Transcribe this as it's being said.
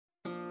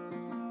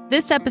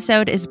This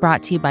episode is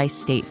brought to you by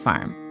State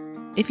Farm.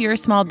 If you're a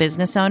small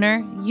business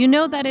owner, you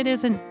know that it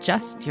isn't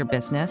just your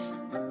business,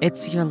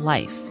 it's your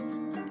life.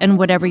 And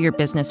whatever your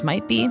business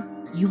might be,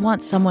 you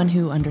want someone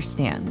who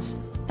understands.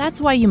 That's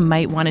why you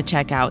might want to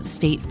check out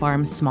State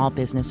Farm Small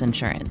Business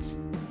Insurance.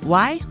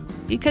 Why?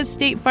 Because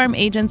State Farm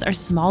agents are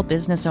small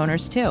business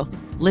owners too,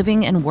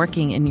 living and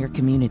working in your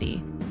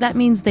community. That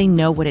means they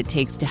know what it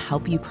takes to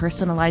help you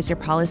personalize your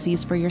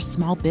policies for your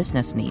small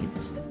business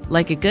needs.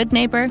 Like a good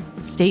neighbor,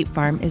 State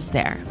Farm is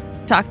there.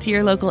 Talk to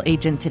your local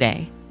agent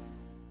today.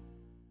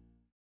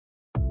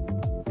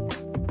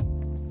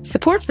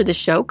 Support for this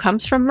show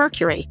comes from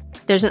Mercury.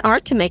 There's an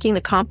art to making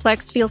the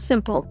complex feel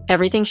simple.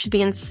 Everything should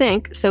be in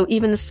sync, so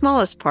even the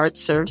smallest part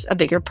serves a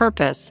bigger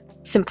purpose.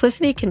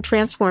 Simplicity can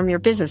transform your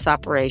business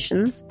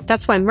operations.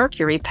 That's why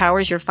Mercury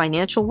powers your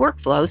financial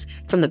workflows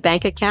from the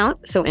bank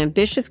account, so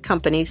ambitious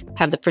companies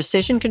have the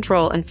precision,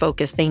 control, and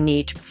focus they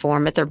need to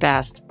perform at their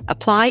best.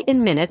 Apply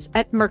in minutes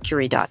at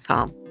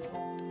mercury.com.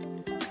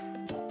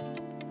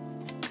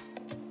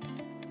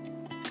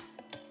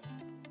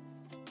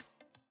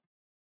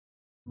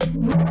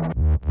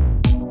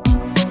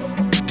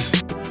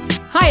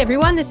 Hi,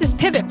 everyone. This is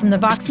Pivot from the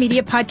Vox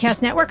Media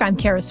Podcast Network. I'm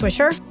Kara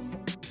Swisher.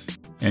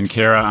 And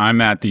Kara,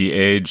 I'm at the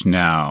age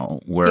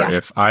now where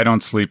if I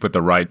don't sleep with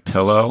the right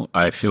pillow,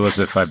 I feel as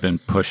if I've been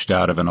pushed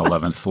out of an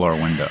 11th floor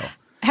window.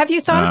 Have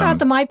you thought about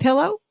the My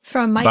Pillow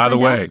from Mike? By the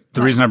way,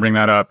 the reason I bring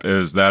that up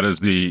is that is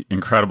the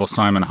incredible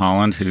Simon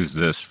Holland, who's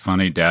this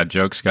funny dad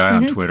jokes guy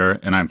on Twitter,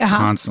 and I'm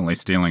constantly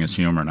stealing his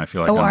humor, and I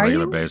feel like on a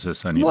regular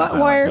basis I need to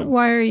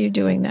why are you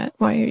doing that?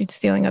 Why are you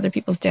stealing other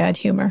people's dad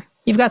humor?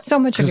 You've got so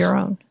much of your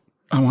own.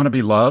 I want to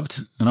be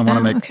loved, and I want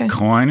to make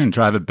coin and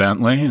drive a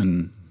Bentley,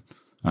 and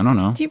I don't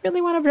know. Do you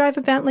really want to drive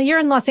a Bentley? You're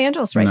in Los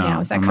Angeles right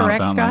now. Is that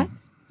correct, Scott?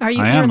 Are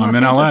you? I am. I'm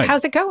in LA.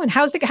 How's it going?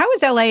 How is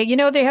LA? You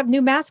know, they have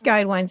new mask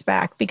guidelines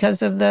back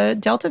because of the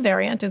Delta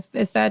variant. Is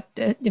that?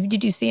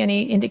 Did you see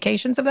any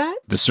indications of that?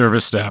 The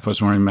service staff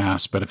was wearing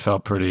masks, but it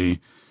felt pretty.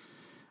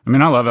 I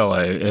mean, I love LA.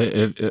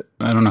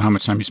 I don't know how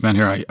much time you spend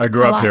here. I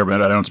grew up here,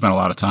 but I don't spend a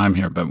lot of time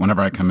here. But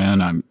whenever I come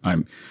in,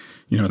 I'm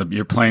you know,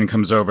 your plane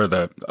comes over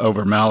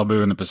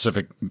Malibu and the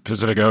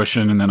Pacific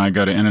Ocean, and then I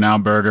go to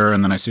In-N-Out Burger,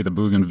 and then I see the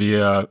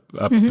Bougainvillea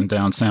up and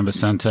down San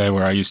Vicente,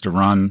 where I used to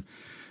run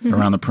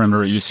around the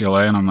perimeter at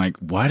UCLA, and I'm like,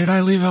 why did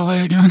I leave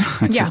LA again?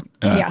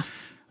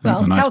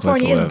 Well, nice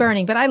California is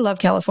burning, but I love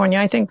California.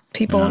 I think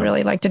people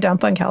really like to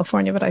dump on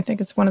California, but I think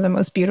it's one of the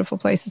most beautiful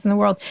places in the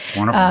world.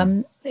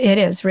 Wonderful. It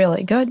is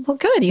really good. Well,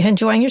 good. You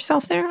enjoying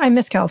yourself there? I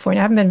miss California.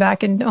 I haven't been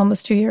back in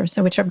almost 2 years,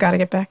 so which I've got to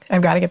get back.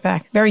 I've got to get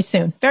back very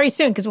soon,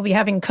 because we'll be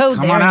having code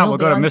there. Come on out. We'll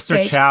go to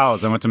Mr.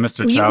 Chow's. I went to Mr.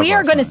 Chow's. We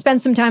are going to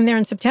spend some time there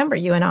in September,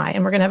 you and I,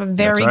 and we're going to have a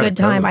very good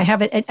time.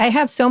 Totally. I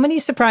have so many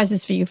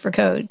surprises for you for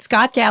code.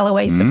 Scott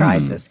Galloway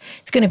surprises.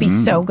 It's going to be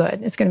so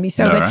good. It's going to be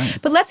so good. Right.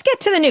 But let's get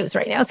to the news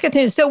right now. Let's get to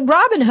the news. So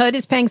Robinhood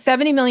is paying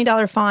 $70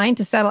 million fine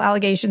to settle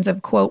allegations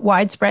of, quote,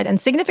 widespread and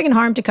significant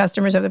harm to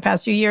customers over the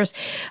past few years.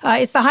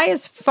 It's the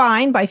highest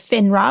fine by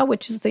FINRA,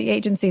 which is the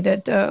agency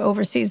that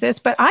oversees this.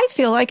 But I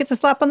feel like it's a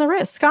slap on the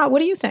wrist. Scott, what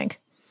do you think?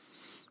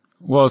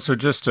 Well, so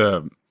just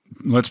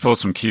let's pull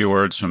some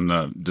keywords from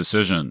the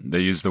decision. They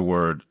use the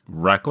word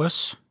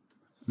reckless.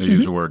 They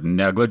use the word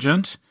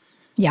negligent.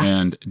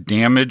 And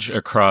damage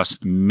across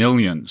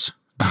millions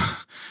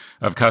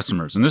of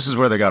customers. And this is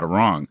where they got it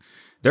wrong.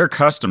 Their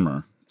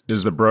customer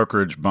is the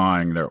brokerage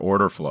buying their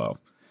order flow.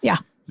 Yeah.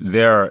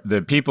 They're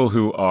the people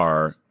who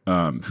are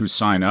who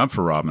sign up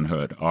for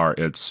Robinhood are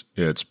its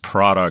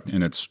product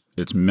and its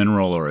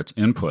mineral or its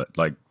input,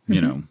 like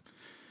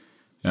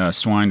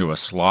swine to a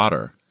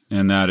slaughter,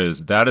 and that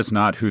is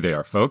not who they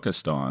are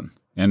focused on.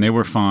 And they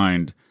were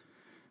fined.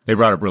 They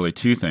brought up really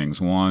two things.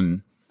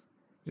 One,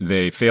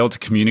 they failed to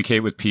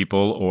communicate with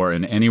people or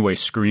in any way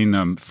screen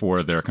them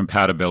for their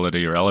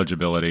compatibility or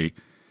eligibility,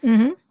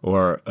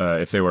 or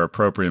if they were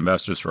appropriate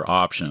investors for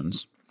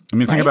options. I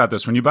mean, think about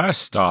this: when you buy a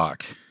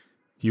stock,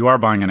 you are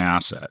buying an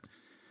asset.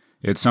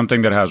 It's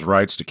something that has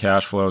rights to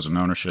cash flows and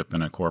ownership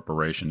in a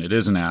corporation. It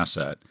is an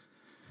asset.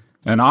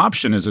 An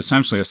option is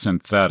essentially a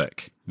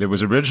synthetic. It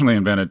was originally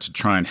invented to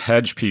try and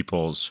hedge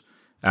people's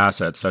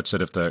assets such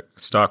that if the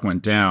stock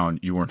went down,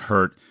 you weren't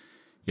hurt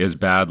as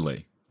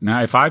badly.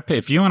 Now,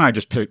 if you and I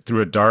just took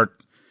a dart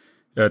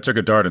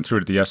and threw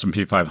it at the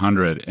S&P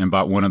 500 and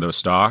bought one of those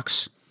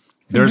stocks,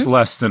 there's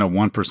less than a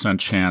 1%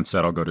 chance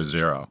that'll go to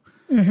zero.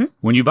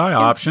 When you buy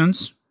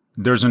options,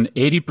 there's an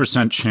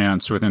 80%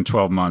 chance within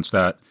 12 months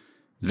that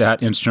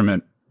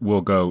instrument will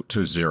go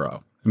to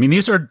zero. I mean,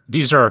 these are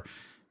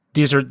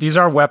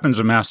weapons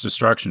of mass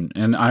destruction,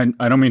 and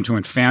I don't mean to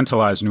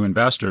infantilize new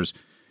investors,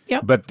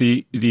 but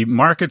the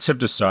markets have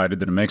decided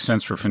that it makes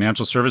sense for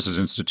financial services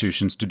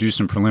institutions to do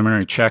some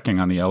preliminary checking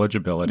on the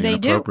eligibility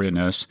and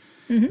appropriateness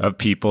of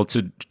people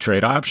to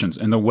trade options.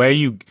 And the way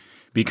you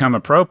become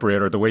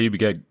appropriate, or the way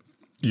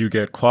you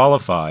get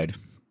qualified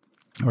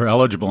or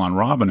eligible on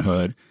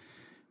Robinhood,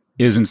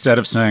 is instead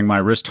of saying my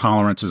risk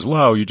tolerance is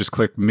low, you just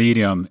click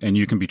medium and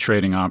you can be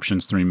trading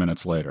options 3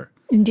 minutes later.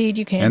 Indeed,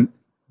 you can.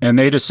 And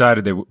they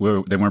decided they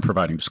weren't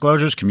providing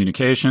disclosures,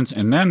 communications,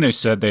 and then they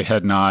said they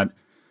had not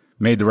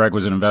made the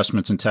requisite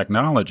investments in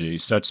technology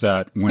such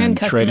that when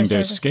trading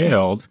days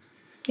scaled,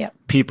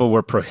 people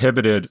were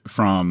prohibited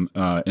from,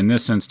 in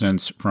this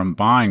instance, from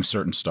buying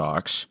certain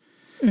stocks.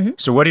 Mm-hmm.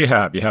 So what do you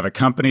have? You have a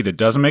company that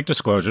doesn't make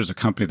disclosures, a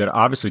company that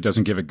obviously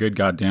doesn't give a good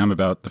goddamn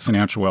about the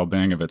financial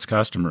well-being of its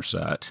customer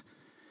set.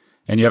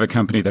 And you have a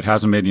company that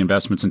hasn't made the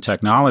investments in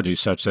technology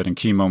such that in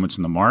key moments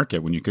in the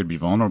market when you could be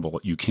vulnerable,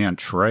 you can't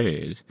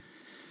trade.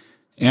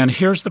 And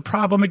here's the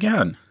problem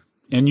again.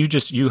 And you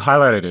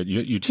highlighted it.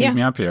 You teed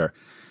me up here.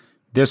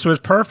 This was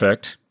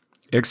perfect,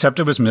 except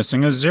it was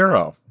missing a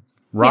zero.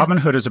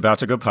 Robinhood is about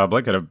to go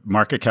public at a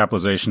market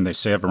capitalization, they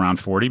say, of around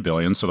 $40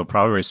 billion. So they'll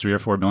probably raise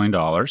 $3 or $4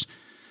 billion.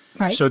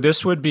 Right. So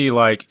this would be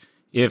like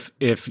if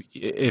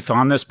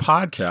on this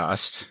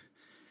podcast,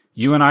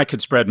 you and I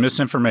could spread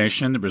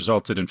misinformation that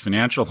resulted in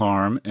financial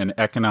harm and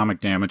economic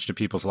damage to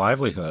people's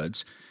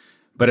livelihoods,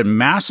 but it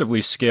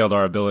massively scaled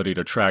our ability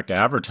to attract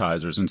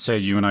advertisers, and say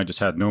you and I just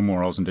had no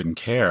morals and didn't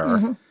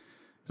care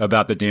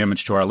about the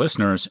damage to our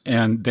listeners.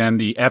 And then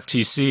the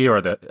FTC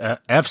or the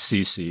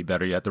FCC,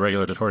 better yet, the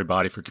regulatory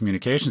body for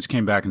communications,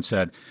 came back and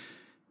said,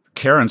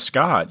 Karen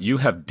Scott, you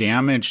have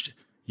damaged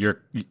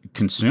your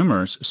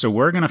consumers, so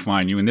we're going to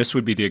fine you, and this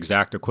would be the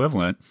exact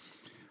equivalent.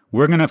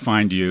 We're going to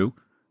fine you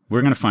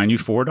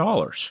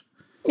 $4.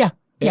 Yeah.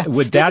 Yeah.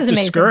 Would that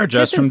discourage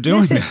us from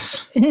doing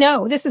this?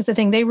 No, this is the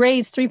thing. They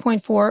raised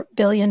 $3.4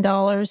 billion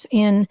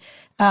in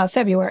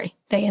February.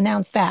 They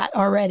announced that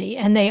already.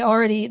 And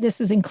this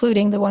was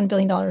including the $1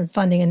 billion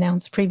funding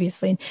announced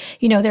previously.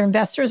 And, their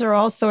investors are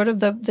all sort of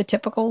the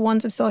typical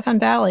ones of Silicon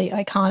Valley: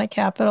 Iconic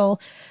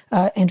Capital,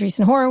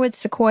 Andreessen Horowitz,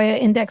 Sequoia,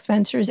 Index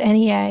Ventures,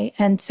 NEA.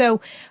 And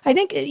so I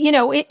think,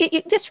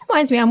 this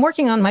reminds me, I'm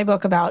working on my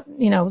book about,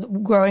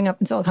 growing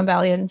up in Silicon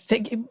Valley and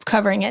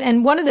covering it.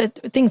 And one of the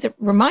things that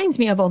reminds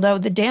me of, although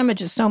the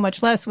damage is so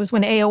much less, was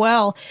when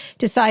AOL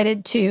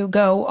decided to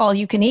go all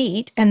you can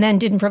eat and then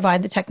didn't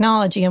provide the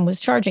technology and was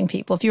charging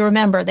people. If you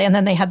remember, and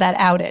then they had that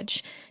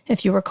outage.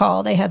 If you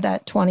recall, they had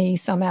that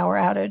 20-some-hour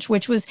outage,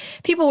 which was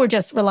people were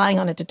just relying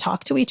on it to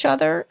talk to each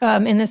other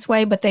in this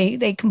way. But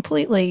they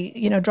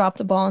completely, dropped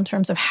the ball in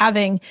terms of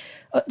having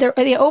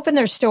they opened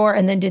their store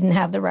and then didn't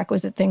have the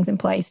requisite things in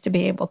place to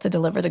be able to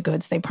deliver the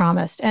goods they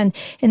promised. And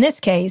in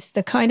this case,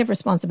 the kind of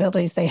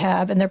responsibilities they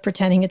have, and they're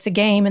pretending it's a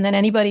game. And then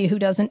anybody who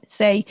doesn't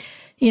say,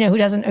 who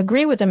doesn't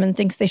agree with them and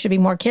thinks they should be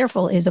more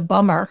careful is a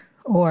bummer,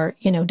 or,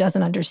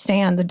 doesn't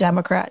understand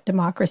the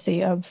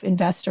democracy of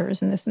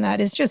investors and this and that.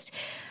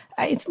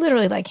 It's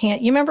literally like, you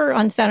remember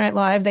on Saturday Night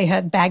Live, they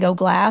had Bag-O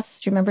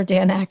Glass? Do you remember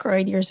Dan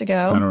Aykroyd years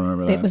ago? I don't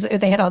remember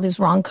that. They had all these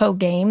Ronco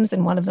games,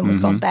 and one of them was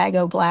called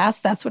Bag-O Glass.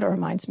 That's what it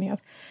reminds me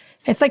of.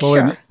 It's like,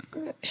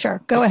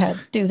 sure, go ahead,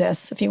 do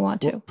this if you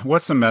want to.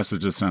 What's the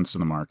message it sends to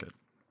the market?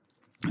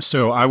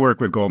 So I work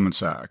with Goldman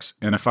Sachs,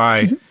 and if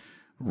I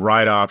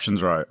write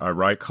options or I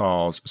write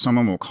calls,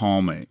 someone will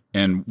call me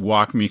and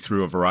walk me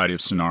through a variety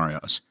of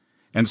scenarios.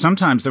 And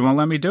sometimes they won't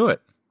let me do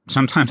it.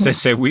 Sometimes they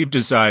say, we've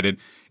decided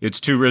it's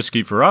too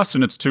risky for us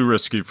and it's too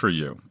risky for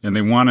you. And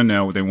they want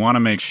to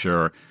make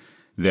sure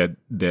that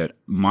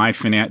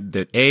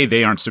A,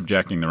 they aren't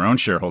subjecting their own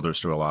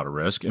shareholders to a lot of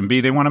risk, and B,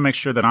 they want to make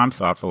sure that I'm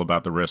thoughtful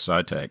about the risks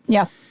I take.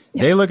 Yeah.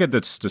 They look at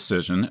this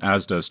decision,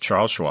 as does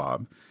Charles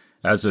Schwab,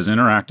 as does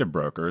Interactive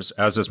Brokers,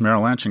 as does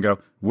Merrill Lynch, and go,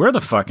 we're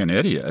the fucking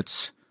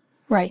idiots.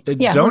 Right.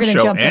 Yeah, don't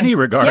show any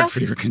regard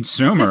for your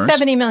consumers. So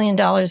 $70 million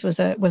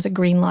was a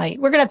green light.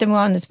 We're going to have to move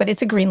on this, but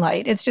it's a green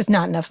light. It's just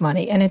not enough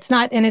money, and it's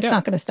not going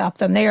to stop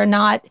them. They are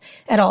not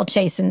at all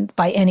chastened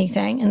by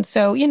anything, and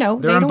so they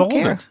don't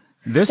care.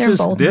 This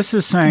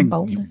is saying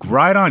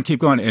right on,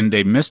 keep going, and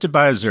they missed it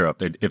by a zero.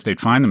 If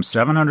they'd fined them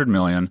 $700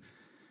 million,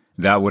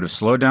 that would have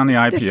slowed down the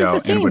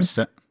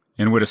IPO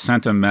and would have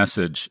sent a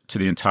message to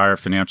the entire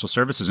financial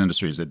services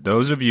industries that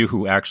those of you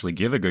who actually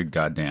give a good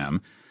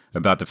goddamn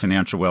about the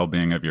financial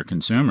well-being of your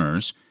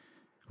consumers,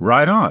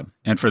 right on.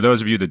 And for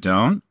those of you that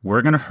don't,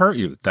 we're going to hurt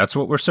you. That's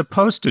what we're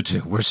supposed to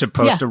do. We're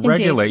supposed to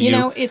regulate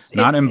you,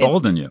 not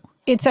embolden you.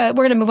 We're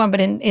going to move on, but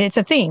it's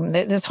a theme.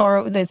 This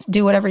horror, this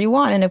do whatever you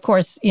want. And of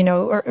course,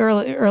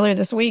 earlier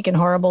this week in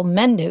horrible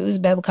men news,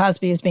 Bill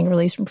Cosby is being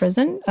released from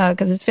prison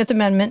because his Fifth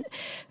Amendment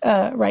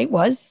right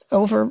was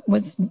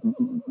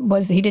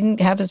he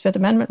didn't have his Fifth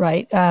Amendment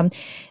right,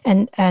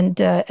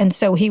 and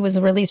so he was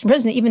released from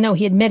prison, even though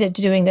he admitted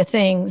to doing the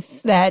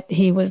things that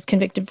he was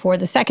convicted for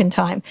the second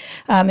time.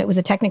 It was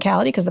a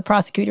technicality because the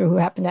prosecutor, who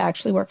happened to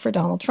actually work for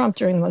Donald Trump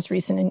during the most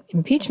recent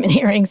impeachment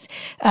hearings,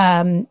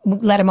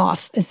 let him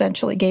off.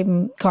 Essentially, gave him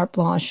carte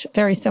blanche,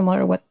 very similar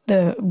to what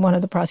one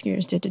of the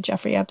prosecutors did to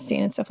Jeffrey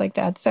Epstein and stuff like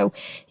that. So,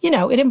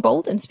 it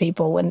emboldens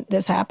people when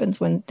this happens,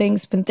 when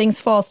things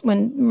fall,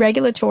 when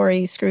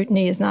regulatory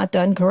scrutiny is not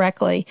done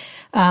correctly,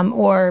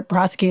 or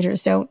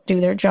prosecutors don't do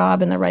their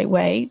job in the right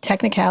way.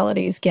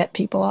 Technicalities get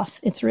people off.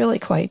 It's really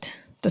quite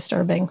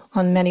disturbing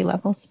on many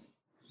levels.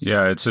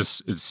 Yeah,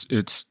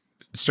 it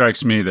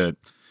strikes me that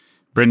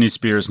Britney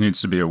Spears needs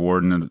to be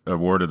awarded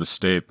of the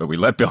state, but we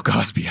let Bill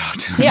Cosby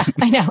out. Yeah,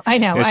 I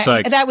know.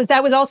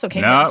 That was also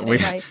came out today,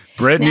 right?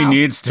 Britney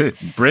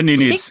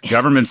needs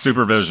government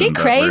supervision. She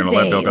crazy.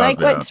 Like,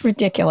 what's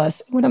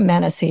ridiculous? What a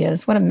menace he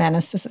is. What a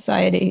menace to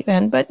society.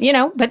 But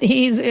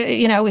he's,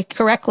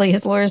 correctly,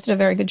 his lawyers did a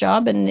very good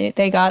job, and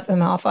they got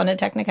him off on a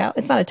technicality.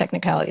 It's not a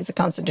technicality; it's a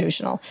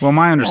constitutional. Well,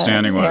 my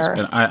understanding was,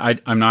 and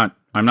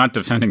I'm not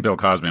defending Bill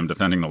Cosby. I'm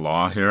defending the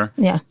law here.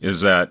 Yeah.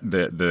 Is that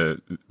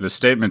the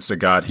statements that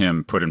got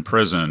him put in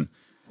prison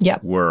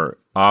were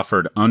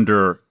offered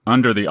under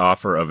the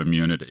offer of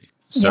immunity.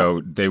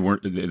 So they were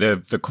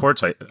the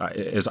courts,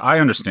 as I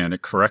understand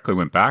it, correctly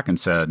went back and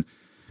said,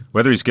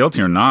 whether he's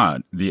guilty or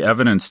not, the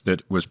evidence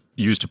that was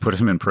used to put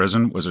him in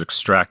prison was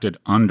extracted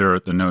under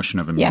the notion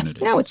of immunity.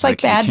 Yes. No, it's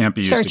like bad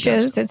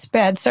searches. It's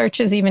bad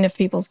searches, even if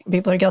people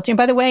are guilty. And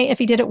by the way, if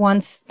he did it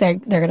once,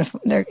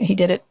 he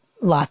did it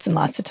lots and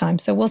lots of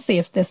times. So we'll see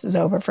if this is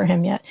over for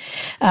him yet.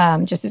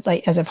 Just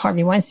as if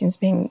Harvey Weinstein's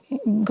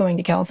going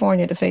to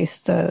California to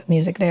face the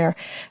music there.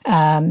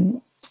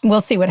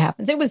 We'll see what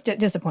happens. It was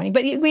disappointing,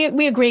 but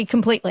we agree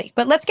completely.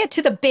 But let's get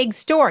to the big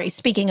story.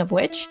 Speaking of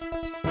which,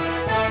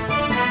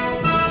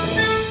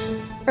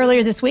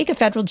 earlier this week, a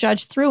federal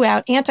judge threw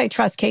out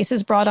antitrust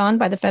cases brought on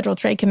by the Federal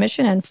Trade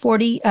Commission and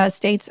 40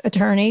 states'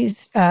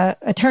 attorneys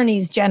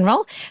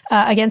general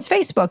against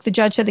Facebook. The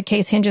judge said the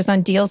case hinges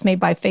on deals made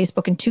by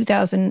Facebook in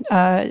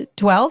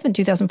 2012 and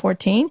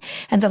 2014.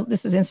 And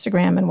this is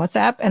Instagram and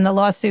WhatsApp. And the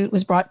lawsuit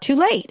was brought too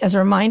late. As a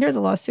reminder,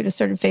 the lawsuit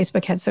asserted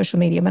Facebook had social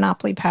media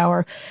monopoly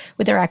power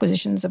with their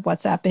acquisitions of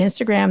WhatsApp and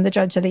Instagram. The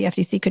judge said the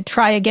FTC could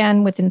try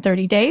again within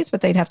 30 days, but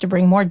they'd have to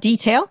bring more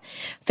detail.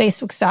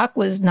 Facebook stock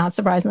was not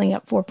surprisingly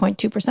up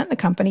 4.2%. The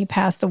company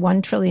passed the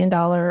 $1 trillion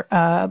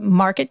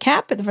market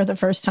cap for the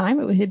first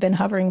time. It had been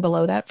hovering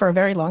below that for a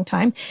very long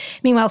time.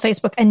 Meanwhile,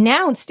 Facebook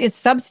announced its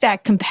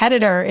Substack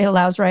competitor. It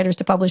allows writers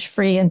to publish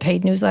free and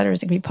paid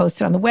newsletters that can be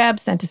posted on the web,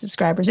 sent to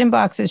subscribers'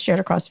 inboxes, shared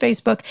across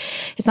Facebook.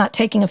 It's not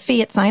taking a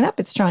fee at sign up.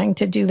 It's trying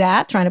to do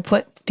that, trying to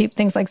put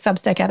things like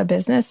Substack out of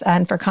business.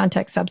 And for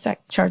context, Substack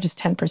charges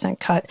 10%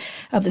 cut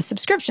of the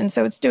subscription.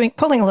 So it's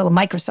pulling a little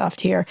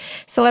Microsoft here.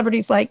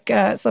 Celebrity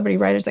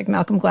writers like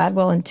Malcolm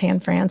Gladwell and Tan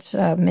France,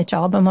 Mitch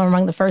Albom are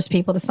among the first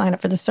people to sign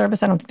up for the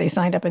service. I don't think they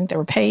signed up and they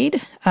were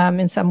paid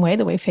in some way,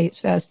 the way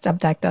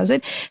Substack does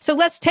it. So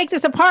let's take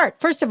this apart.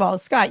 First of all,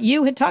 Scott,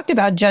 you had talked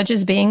about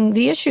judges being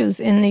the issues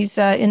in these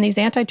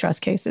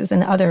antitrust cases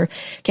and other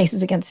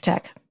cases against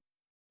tech.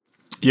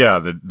 Yeah,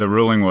 the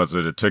ruling was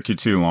that it took you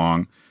too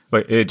long.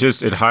 But it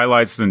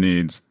highlights the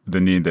need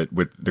that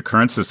with the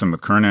current system,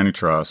 with current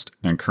antitrust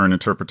and current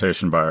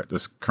interpretation by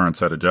this current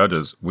set of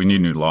judges, we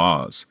need new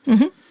laws.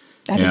 Mm-hmm.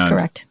 That is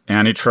correct.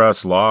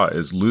 Antitrust law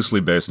is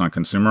loosely based on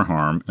consumer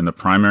harm, and the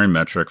primary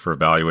metric for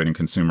evaluating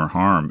consumer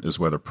harm is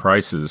whether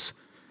prices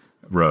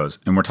rose.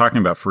 And we're talking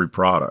about free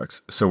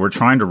products, so we're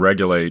trying to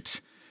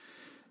regulate.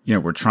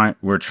 We're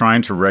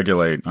trying to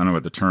regulate. I don't know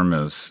what the term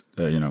is.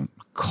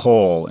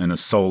 Coal in a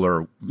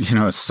solar, in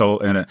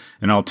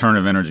an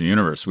alternative energy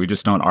universe. We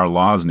just don't. Our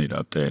laws need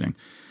updating,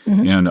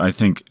 and I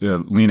think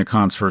Lina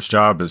Khan's first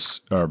job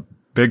our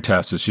big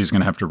test is she's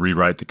going to have to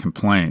rewrite the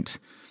complaint.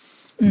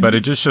 Mm-hmm. But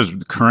it just shows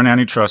current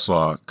antitrust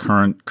law,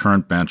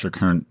 current bench or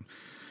current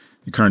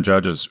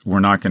judges.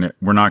 We're not going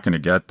to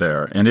get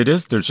there, and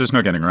there's just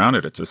no getting around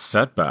it. It's a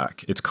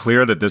setback. It's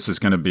clear that this is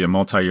going to be a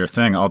multi-year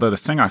thing. Although the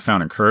thing I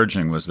found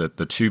encouraging was that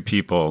the two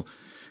people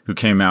who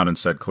came out and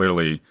said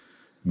clearly,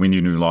 we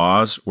need new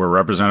laws were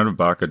Representative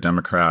Buck, a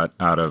Democrat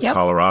out of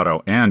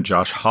Colorado, and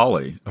Josh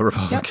Hawley, a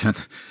Republican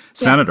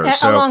senator. Yeah,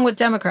 along with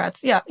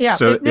Democrats. Yeah.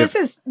 So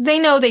they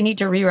know they need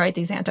to rewrite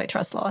these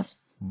antitrust laws.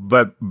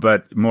 But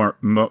more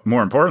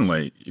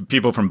importantly,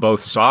 people from both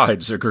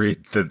sides agree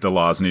that the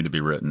laws need to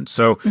be written.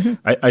 So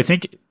I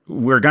think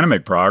we're going to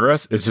make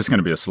progress. It's just going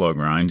to be a slow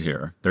grind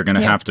here. They're going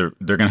to have to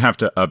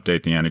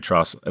update the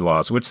antitrust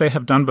laws, which they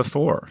have done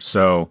before.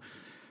 So.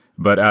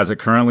 But as it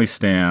currently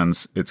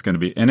stands, it's going to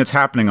be, and it's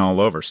happening all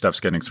over.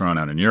 Stuff's getting thrown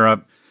out in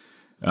Europe.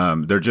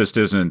 There just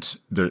isn't.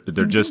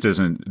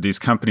 These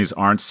companies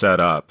aren't set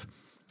up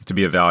to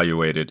be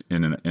evaluated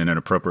in an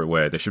appropriate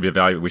way. They should be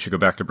evaluated. We should go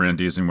back to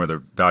Brandeisian, where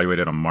they're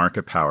evaluated on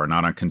market power,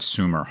 not on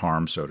consumer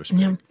harm, so to speak.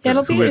 Yeah.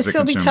 It'll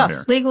be tough.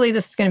 Here? Legally,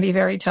 this is going to be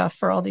very tough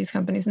for all these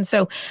companies. And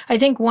so I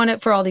think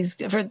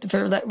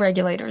for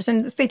regulators,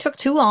 and they took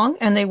too long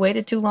and they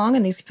waited too long.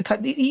 And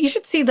you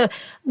should see the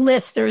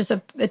list. There's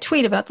a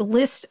tweet about the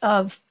list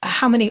of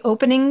how many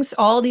openings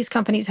all these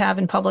companies have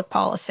in public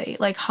policy,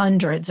 like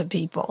hundreds of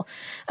people,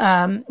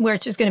 where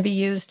it's just going to be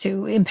used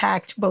to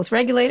impact both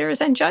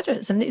regulators and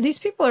judges. And these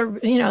people are,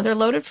 they're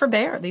loaded for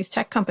bear. These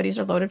tech companies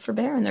are loaded for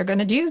bear, and they're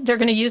going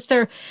to use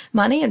their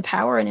money and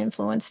power and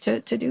influence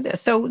to do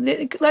this. So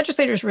the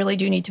legislators really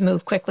do need to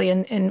move quickly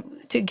and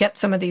to get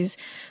some of these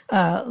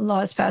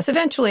laws passed.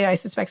 Eventually, I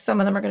suspect some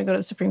of them are going to go to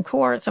the Supreme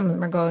Court. Some of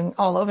them are going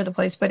all over the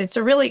place. But it's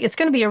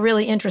going to be a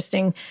really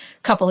interesting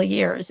couple of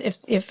years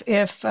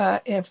if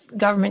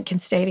government can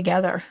stay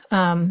together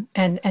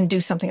and do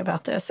something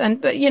about this.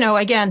 But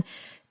again.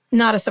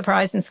 not a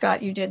surprise. And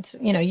Scott, you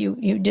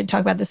did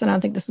talk about this, and I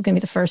don't think this is going to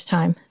be the first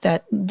time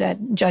that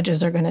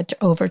judges are going to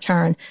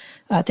overturn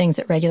things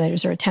that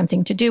regulators are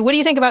attempting to do. What do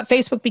you think about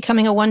Facebook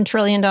becoming a $1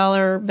 trillion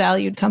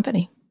valued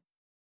company?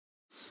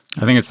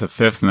 I think it's the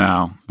fifth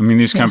now. I mean,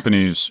 these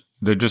companies,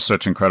 they're just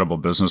such incredible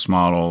business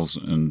models,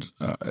 and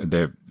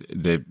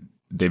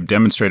they've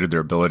demonstrated their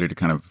ability to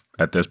kind of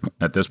at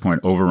this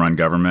point overrun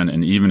government.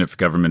 And even if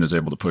government is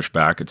able to push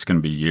back, it's going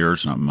to be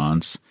years, not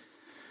months.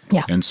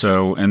 Yeah. And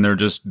so,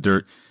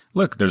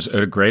 look, there's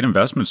a great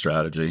investment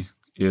strategy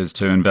is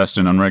to invest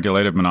in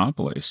unregulated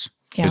monopolies.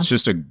 Yeah. It's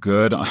just a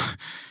good,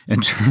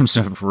 in terms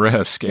of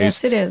risk.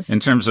 Yes, it is.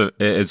 In terms of,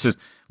 it's just,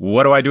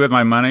 what do I do with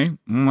my money?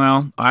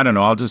 Well, I don't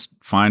know. I'll just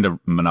find a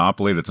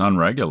monopoly that's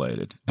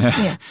unregulated.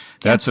 Yeah.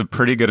 That's a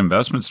pretty good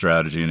investment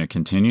strategy, and it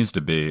continues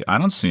to be. I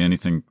don't see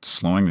anything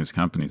slowing these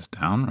companies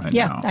down right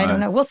now. Yeah, I don't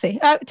know. We'll see.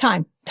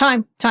 Time.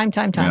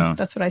 Yeah.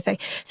 That's what I say.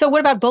 So what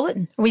about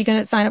Bulletin? Are we going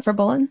to sign up for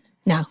Bulletin?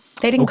 No,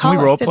 they didn't call us.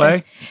 Can we role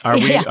play? Are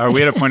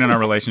we at a point in our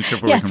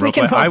relationship where yes, we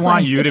can role play? I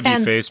want you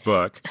Depends. to be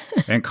Facebook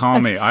and call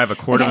me. I have a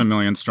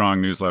 250,000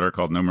 strong newsletter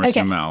called No Mercy,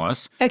 No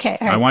Malice. Okay.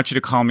 All right. I want you to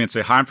call me and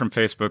say, "Hi, I'm from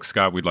Facebook,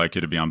 Scott. We'd like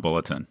you to be on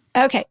Bulletin."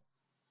 Okay.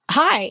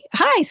 Hi,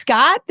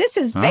 Scott. This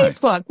is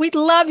Facebook. We'd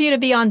love you to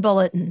be on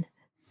Bulletin.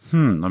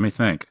 Let me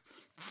think.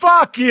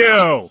 Fuck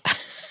you.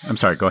 I'm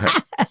sorry. Go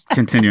ahead.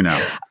 Continue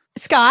now.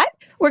 Scott,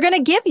 we're going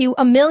to give you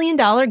 $1 million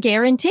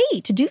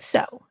guarantee to do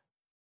so.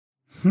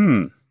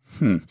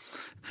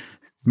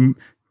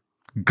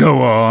 Go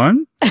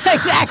on.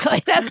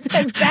 Exactly. That's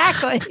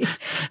exactly.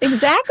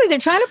 They're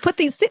trying to put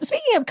these.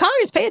 Speaking of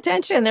Congress, pay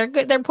attention. They're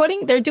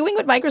doing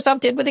what Microsoft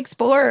did with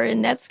Explorer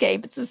and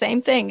Netscape. It's the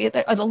same thing.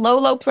 The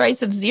low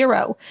price of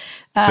zero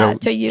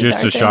to use.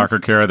 Just a shocker,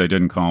 Kara. They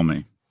didn't call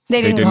me.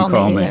 They didn't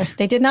call me either.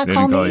 They did not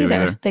call me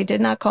either. They did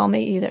not call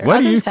me either. What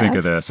do you think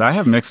of this? I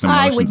have mixed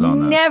emotions on this. I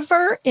would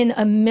never in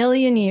a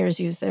million years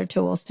use their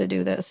tools to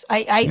do this.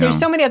 There's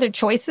so many other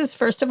choices,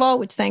 first of all,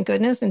 which thank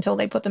goodness, until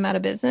they put them out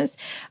of business.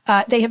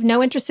 They have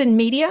no interest in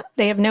media.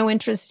 They have no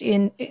interest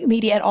in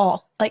media at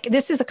all. Like,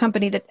 this is a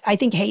company that I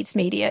think hates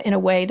media in a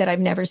way that I've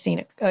never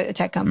seen a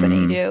tech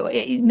company do.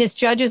 It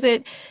misjudges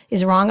it,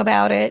 is wrong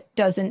about it,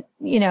 doesn't,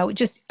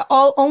 just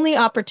only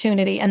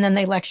opportunity. And then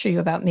they lecture you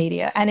about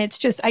media. And it's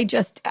just,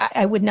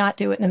 I would not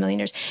do it in a million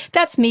years.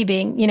 That's me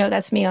being,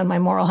 that's me on my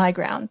moral high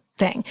ground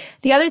thing.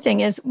 The other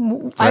thing is,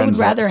 I would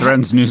rather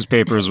threatens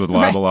newspapers with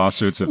libel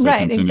lawsuits if they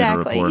continue to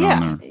report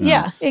on there.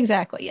 Yeah,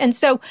 exactly. And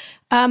so,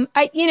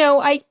 I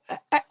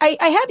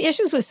have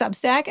issues with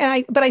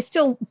Substack, but I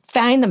still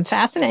find them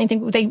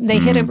fascinating. I think they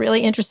hit a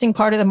really interesting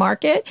part of the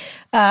market.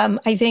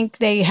 I think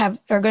they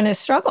are going to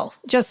struggle,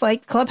 just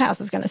like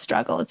Clubhouse is going to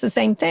struggle. It's the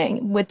same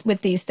thing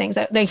with these things.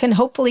 They can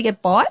hopefully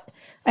get bought.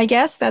 I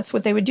guess that's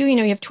what they would do.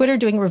 You have Twitter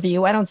doing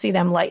review. I don't see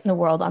them lighting the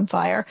world on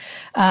fire.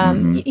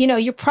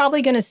 You're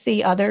probably going to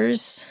see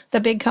others, the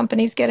big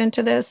companies, get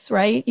into this,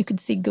 right? You could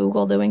see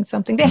Google doing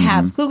something. They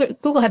have.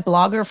 Google had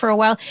Blogger for a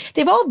while.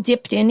 They've all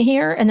dipped in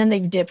here, and then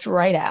they've dipped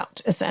right out,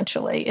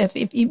 essentially.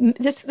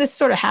 This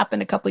sort of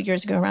happened a couple of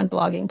years ago around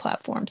blogging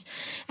platforms.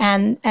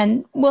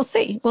 And we'll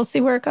see. We'll see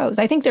where it goes.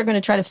 I think they're going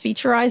to try to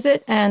featureize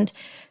it. And,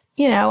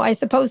 I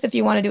suppose if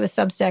you want to do a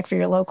Substack for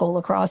your local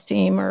lacrosse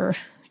team or,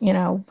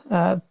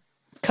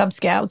 Cub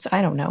Scouts,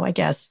 I don't know, I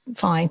guess,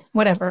 fine,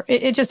 whatever.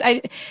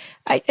 I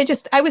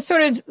was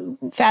sort of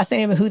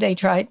fascinated with who they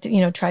tried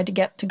to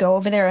get to go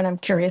over there, and I'm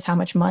curious how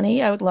much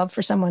money. I would love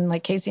for someone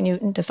like Casey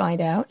Newton to find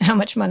out how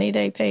much money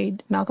they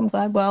paid Malcolm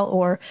Gladwell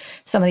or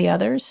some of the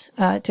others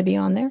to be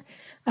on there.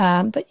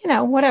 But,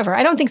 whatever.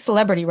 I don't think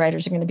celebrity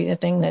writers are going to be the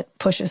thing that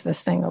pushes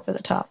this thing over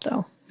the top,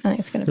 though. I think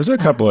it's going to There's a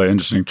couple of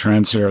interesting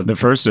trends here. The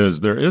first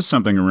is there is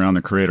something around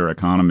the creator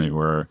economy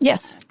where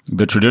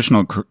the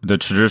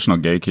traditional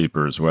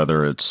gatekeepers,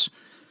 whether it's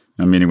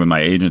I'm meeting with my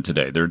agent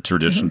today, they're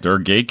they're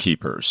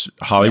gatekeepers,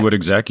 Hollywood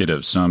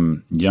executives.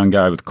 Some young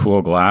guy with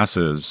cool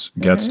glasses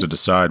gets to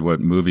decide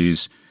what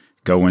movies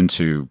go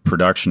into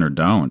production or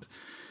don't.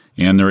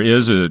 And there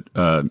is a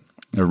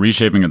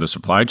reshaping of the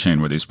supply chain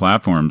where these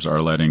platforms are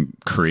letting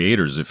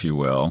creators, if you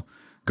will,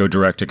 go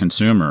direct to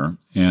consumer,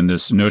 and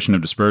this notion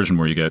of dispersion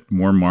where you get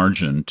more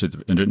margin to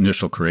the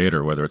initial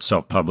creator, whether it's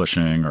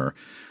self-publishing or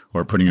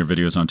putting your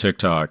videos on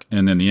TikTok,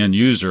 and then the end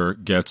user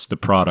gets the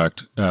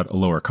product at a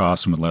lower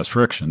cost and with less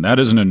friction. That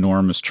is an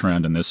enormous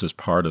trend, and this is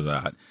part of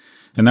that.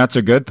 And that's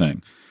a good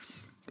thing.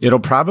 It'll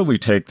probably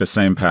take the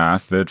same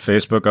path that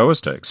Facebook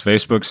always takes.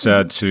 Facebook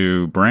said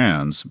to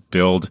brands,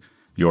 build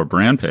your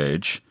brand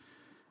page,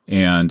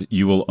 and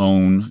you will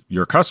own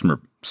your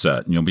customer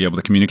set, and you'll be able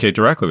to communicate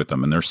directly with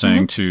them. And they're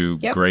saying to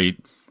great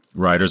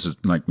writers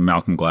like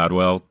Malcolm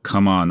Gladwell,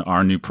 come on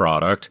our new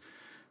product,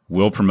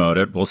 we'll promote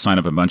it, we'll sign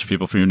up a bunch of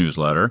people for your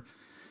newsletter.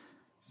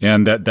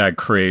 And that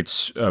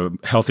creates a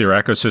healthier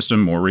ecosystem,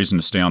 more reason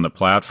to stay on the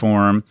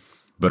platform.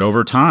 But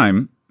over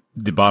time,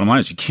 the bottom line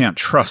is you can't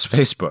trust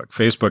Facebook.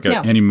 Facebook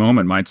at any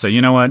moment might say,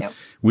 you know what,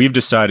 we've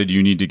decided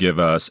you need to give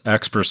us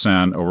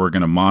X%, or we're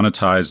going to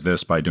monetize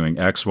this by doing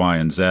X, Y,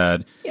 and Z.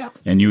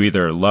 And you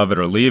either love it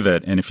or leave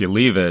it. And if you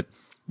leave it,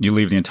 you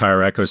leave the entire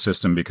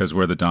ecosystem because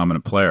we're the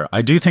dominant player.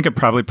 I do think it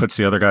probably puts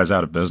the other guys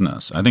out of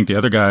business. I think the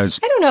other guys...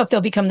 I don't know if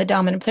they'll become the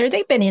dominant player.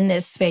 They've been in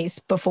this space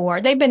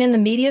before. They've been in the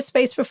media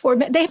space before.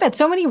 They've had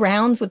so many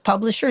rounds with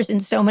publishers in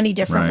so many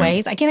different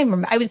ways. I can't even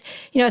remember. I was,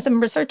 as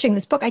I'm researching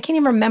this book, I can't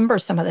even remember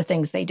some of the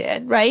things they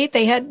did, right?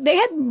 They had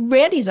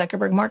Randy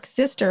Zuckerberg, Mark's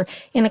sister,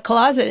 in a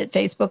closet at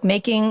Facebook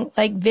making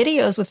like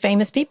videos with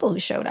famous people who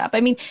showed up.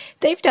 I mean,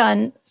 they've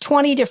done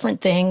 20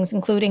 different things,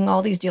 including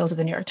all these deals with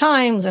the New York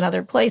Times and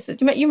other places.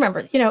 You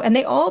remember, and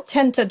they all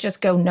tend to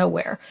just go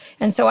nowhere.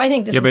 And so I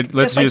think this is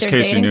just like their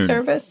dating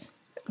service.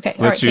 Okay,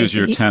 let's use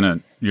your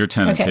tenant,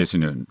 Casey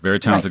Newton. Very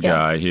talented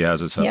guy. He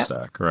has a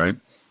Substack, right?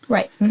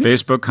 Right. Mm-hmm.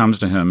 Facebook comes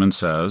to him and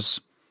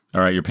says,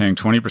 all right, you're paying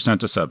 20%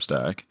 to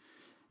Substack.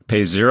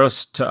 Pay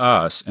 $0 to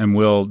us, and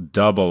we'll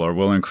double or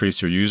we'll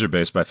increase your user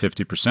base by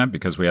 50%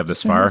 because we have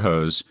this fire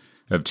hose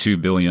of 2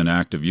 billion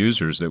active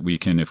users that we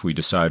can, if we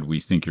decide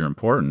we think you're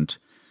important,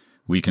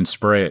 we can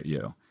spray at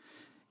you.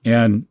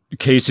 And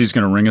Casey's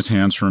going to wring his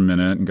hands for a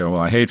minute and go,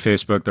 well, I hate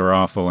Facebook. They're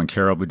awful. And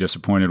Carol will be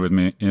disappointed with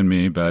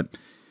me. But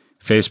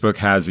Facebook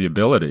has the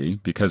ability,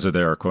 because of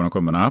their quote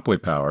unquote monopoly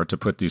power, to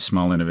put these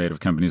small innovative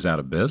companies out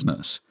of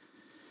business.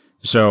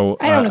 So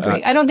I don't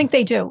agree. I don't think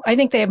they do. I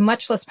think they have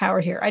much less power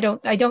here. I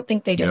don't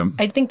think they do. Yeah.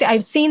 I think that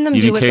I've seen them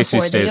do it Casey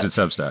before. Casey stays at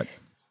Substack?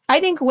 I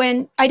think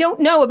I don't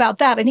know about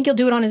that. I think he'll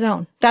do it on his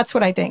own. That's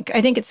what I think.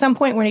 I think at some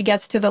point when he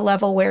gets to the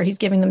level where he's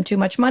giving them too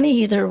much money,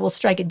 he either will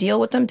strike a deal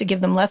with them to give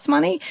them less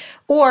money,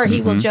 or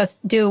he will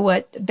just do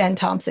what Ben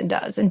Thompson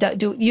does and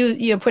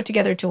you put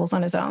together tools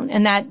on his own.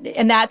 And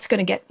that's going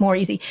to get more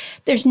easy.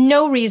 There's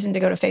no reason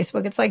to go to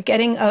Facebook. It's like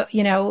getting a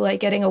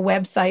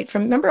website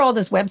from, remember all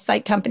those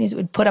website companies that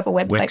would put up a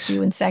website Wix. for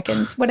you in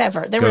seconds,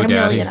 whatever. There were a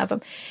million of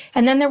them.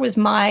 And then there was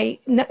not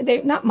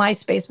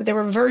MySpace, but there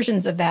were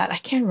versions of that. I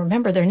can't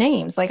remember their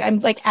names.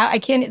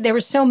 There were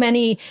so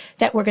many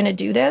that were going to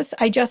do this.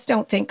 I just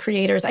don't think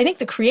creators, I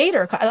think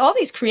all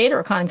these creator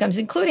economy companies,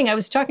 including, I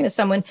was talking to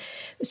someone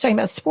who was talking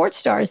about sports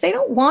stars, they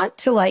don't want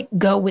to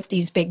go with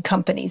these big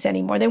companies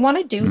anymore. They want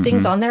to do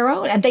things on their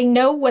own, and they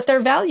know what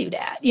they're valued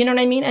at. You know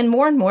what I mean? And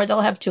more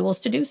they'll have tools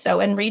to do so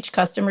and reach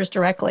customers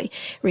directly,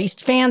 reach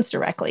fans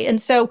directly.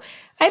 And so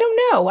I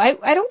don't know.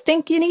 I don't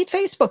think you need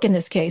Facebook in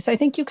this case. I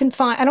think you can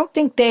I don't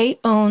think they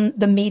own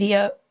the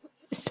media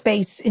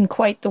space in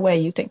quite the way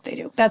you think they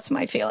do. That's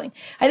my feeling.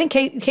 I think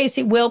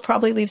Casey will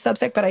probably leave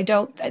Substack, but I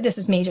don't. This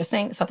is me just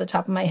saying this off the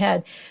top of my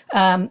head.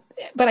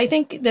 But I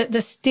think that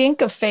the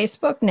stink of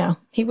Facebook, no,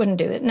 he wouldn't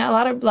do it. Now,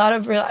 a lot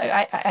of real.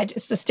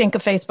 It's the stink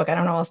of Facebook. I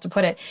don't know how else to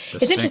put it.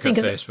 It's interesting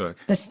because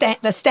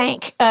the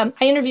stank. I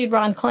interviewed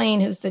Ron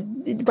Klain, who's the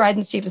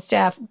Biden's chief of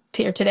staff,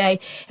 here today,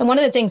 and one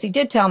of the things he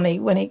did tell me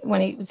when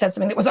he said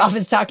something that was off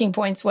his talking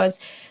points was,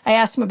 I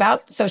asked him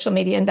about social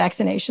media and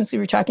vaccinations. We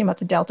were talking about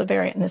the Delta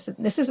variant, and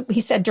this is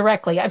he said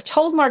directly. I've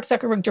told Mark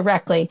Zuckerberg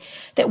directly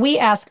that we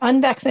ask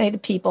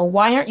unvaccinated people,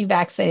 why aren't you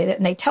vaccinated?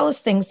 And they tell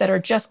us things that are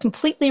just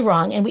completely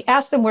wrong. And we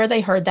ask them where they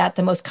heard that.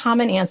 The most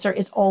common answer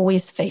is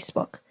always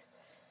Facebook.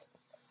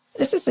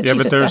 This is the chief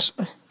of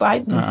staff.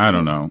 Biden. I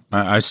don't know.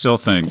 I still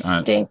think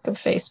the stink of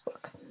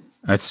Facebook.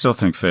 I still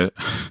think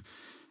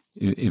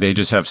they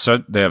just have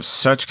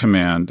such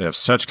command. They have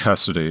such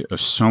custody of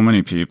so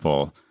many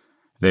people.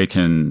 They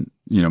can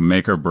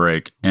make or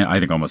break. And I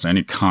think almost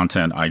any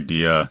content,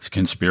 idea,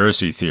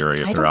 conspiracy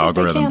theory if their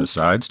algorithm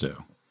decides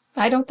to.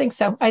 I don't think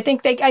so. I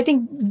think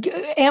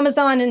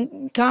Amazon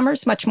and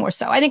commerce much more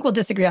so. I think we'll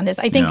disagree on this.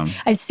 I think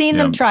I've seen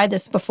them try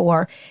this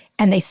before,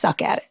 and they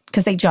suck at it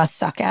because they just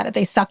suck at it.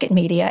 They suck at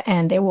media,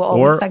 and they will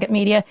always suck at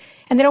media,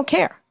 and they don't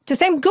care. It's the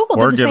same. Google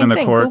did the same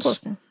thing.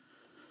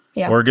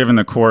 Or given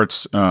the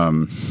courts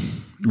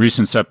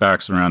recent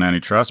setbacks around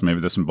antitrust, maybe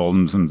this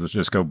emboldens them to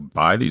just go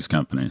buy these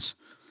companies.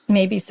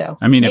 Maybe so.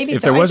 I mean,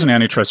 if there wasn't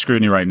antitrust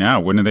scrutiny right now,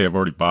 wouldn't they have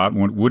already bought?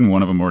 Wouldn't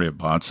one of them already have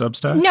bought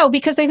Substack? No,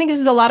 because they think this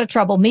is a lot of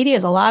trouble. Media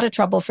is a lot of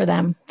trouble for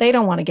them. They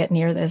don't want to get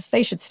near this.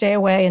 They should stay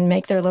away and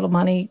make their little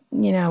money,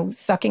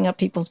 sucking up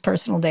people's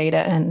personal data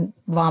and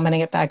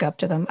vomiting it back up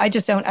to them. I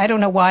don't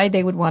know why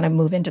they would want to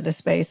move into this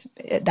space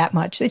that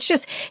much. It's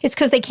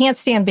because they can't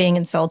stand being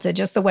insulted,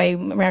 just the way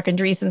American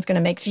Dreesen's going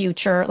to make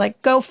Future.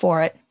 Go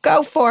for it.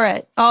 Go for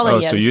it. All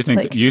of you. So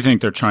you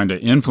think they're trying to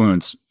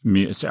influence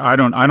me? I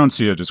don't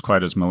see it as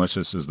quite as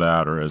malicious as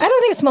that, or as I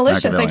don't think it's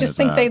malicious.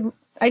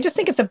 I just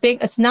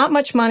think it's not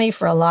much money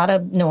for a lot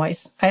of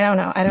noise. I don't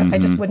know. I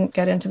just wouldn't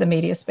get into the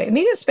media space.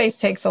 Media space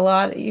takes a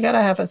lot. You got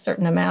to have a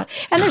certain amount.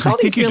 And there's all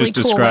these really cool ways. I think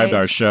you just described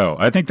our show.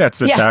 I think that's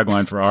the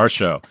tagline for our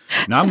show.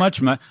 Not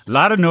much money, a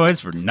lot of noise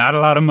for not a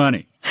lot of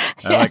money.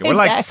 We're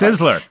like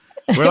Sizzler.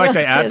 We're like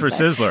the ad for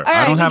Sizzler. Right,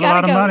 I don't have a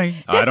lot of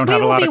money. I don't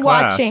have a lot of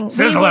class.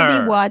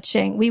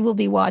 Sizzler. We will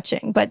be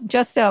watching. But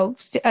just so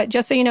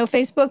you know,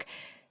 Facebook,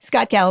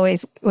 Scott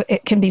Galloway's,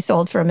 it can be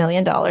sold for $1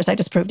 million. I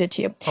just proved it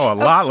to you. Oh, a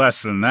lot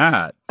less than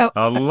that.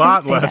 A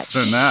lot less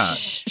than that.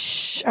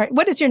 Shh. All right.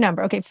 What is your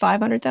number? Okay,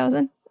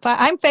 500,000.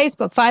 I'm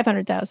Facebook.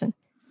 500,000.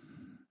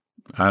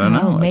 I don't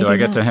know. Do I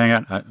get to hang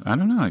out? I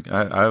don't know.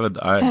 Will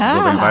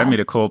they invite me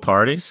to cool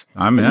parties?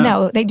 I'm in.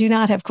 No, they do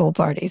not have cool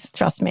parties.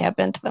 Trust me, I've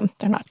been to them.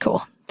 They're not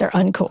cool. They're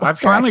uncool.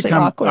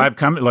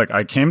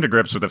 I came to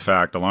grips with the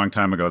fact a long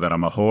time ago that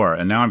I'm a whore,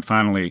 and now I'm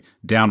finally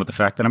down with the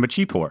fact that I'm a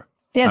cheap whore.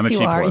 Yes, you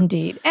are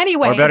indeed.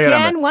 Anyway,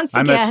 once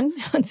again.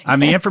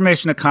 I'm the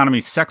information economy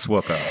sex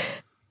worker.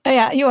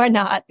 Yeah, you are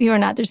not. You are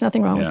not. There's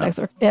nothing wrong with sex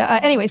work.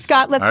 Anyway,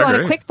 Scott, let's go on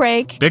a quick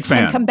break. Big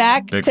fan. And come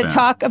back to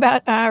talk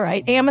about, all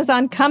right,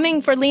 Amazon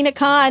coming for Lina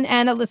Khan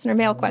and a listener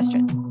mail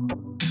question.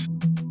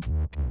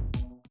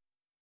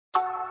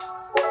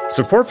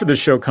 Support for this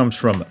show comes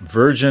from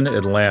Virgin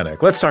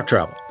Atlantic. Let's talk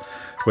travel.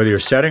 Whether you're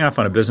setting off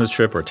on a business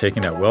trip or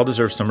taking that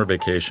well-deserved summer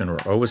vacation,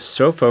 we're always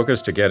so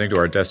focused to getting to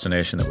our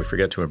destination that we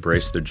forget to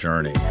embrace the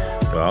journey.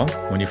 Well,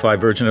 when you fly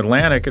Virgin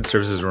Atlantic, it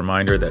serves as a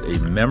reminder that a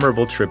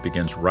memorable trip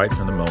begins right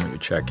from the moment you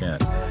check in.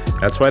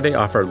 That's why they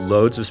offer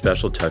loads of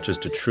special touches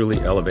to truly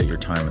elevate your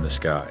time in the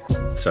sky,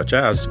 such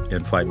as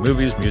in-flight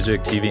movies,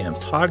 music, TV, and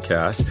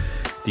podcasts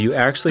that you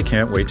actually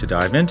can't wait to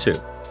dive into.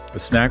 A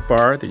snack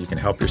bar that you can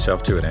help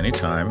yourself to at any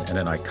time, and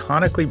an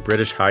iconically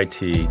British high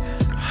tea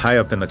high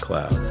up in the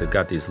clouds. They've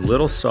got these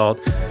little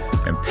salt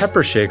and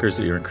pepper shakers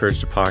that you're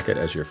encouraged to pocket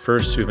as your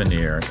first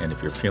souvenir. And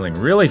if you're feeling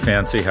really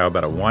fancy, how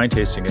about a wine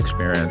tasting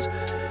experience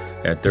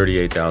at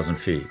 38,000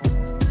 feet?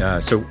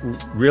 So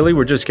really,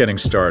 we're just getting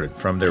started.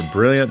 From their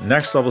brilliant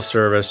next-level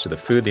service to the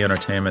food, the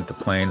entertainment, the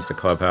planes, the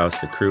clubhouse,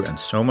 the crew, and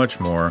so much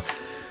more.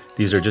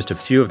 These are just a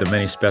few of the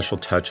many special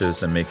touches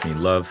that make me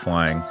love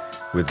flying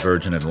with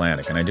Virgin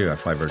Atlantic. And I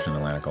fly Virgin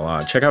Atlantic a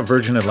lot. Check out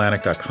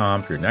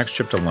virginatlantic.com for your next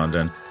trip to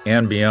London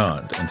and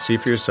beyond, and see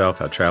for yourself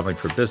how traveling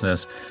for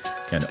business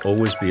can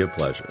always be a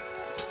pleasure.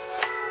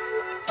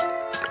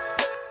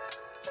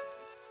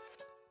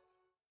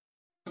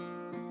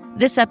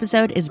 This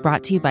episode is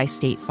brought to you by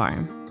State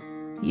Farm.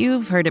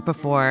 You've heard it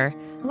before.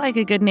 Like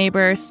a good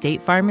neighbor,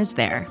 State Farm is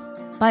there.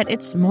 But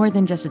it's more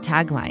than just a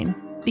tagline.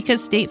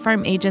 Because State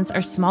Farm agents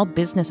are small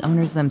business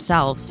owners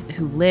themselves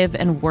who live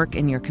and work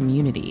in your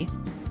community.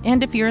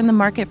 And if you're in the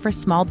market for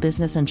small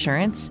business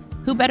insurance,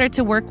 who better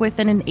to work with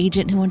than an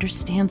agent who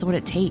understands what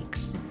it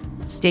takes?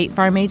 State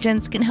Farm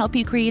agents can help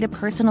you create a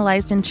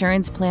personalized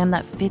insurance plan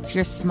that fits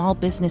your small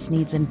business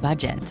needs and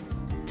budget.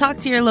 Talk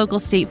to your local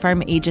State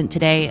Farm agent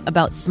today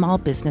about small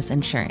business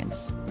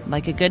insurance.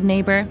 Like a good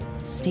neighbor,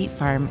 State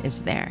Farm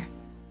is there.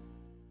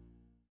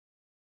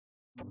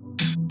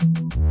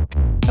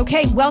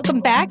 Okay,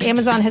 welcome back.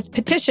 Amazon has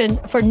petitioned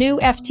for new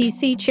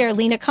FTC chair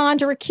Lina Khan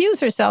to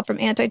recuse herself from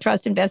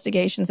antitrust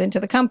investigations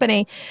into the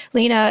company.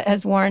 Lina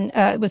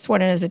was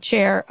sworn in as a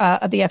chair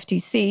of the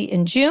FTC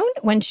in June.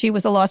 When she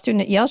was a law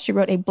student at Yale, she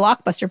wrote a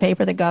blockbuster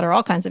paper that got her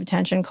all kinds of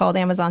attention called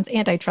Amazon's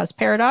Antitrust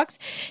Paradox.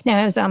 Now,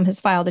 Amazon has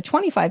filed a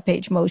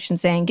 25-page motion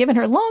saying, given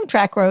her long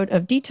track record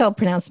of detailed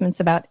pronouncements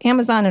about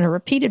Amazon and her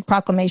repeated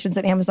proclamations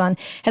that Amazon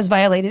has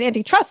violated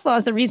antitrust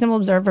laws, the reasonable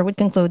observer would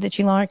conclude that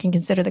she no longer can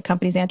consider the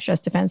company's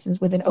antitrust defenses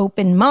with an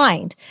open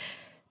mind.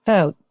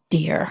 Oh,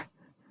 dear.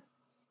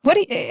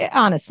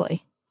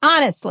 Honestly,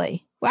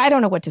 I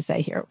don't know what to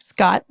say here.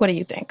 Scott, what do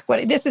you think?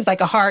 This is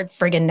like a hard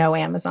friggin' no,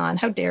 Amazon.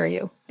 How dare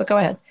you? But go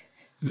ahead.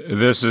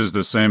 This is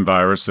the same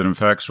virus that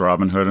infects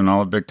Robinhood and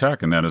all of big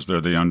tech, and that is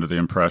they're under the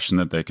impression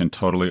that they can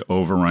totally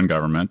overrun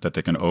government, that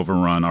they can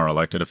overrun our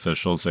elected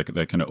officials, they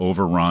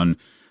can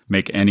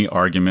make any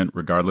argument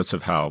regardless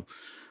of how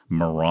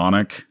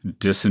moronic,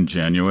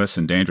 disingenuous,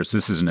 and dangerous.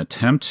 This is an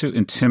attempt to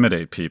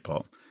intimidate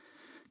people,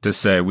 to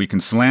say we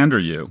can slander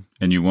you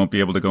and you won't be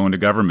able to go into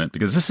government.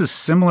 Because this is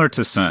similar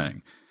to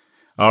saying,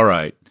 all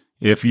right,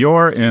 if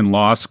you're in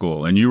law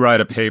school and you write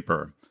a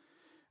paper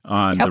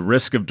on the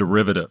risk of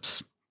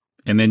derivatives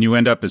and then you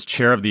end up as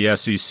chair of the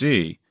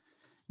SEC,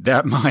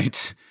 that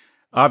might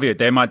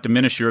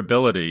diminish your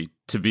ability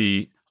to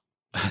be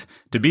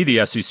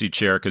the SEC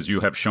chair because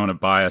you have shown a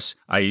bias,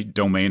 i.e.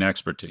 domain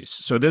expertise.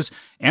 So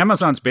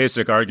Amazon's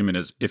basic argument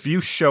is if you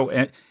show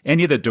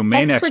any of the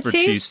domain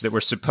expertise that we're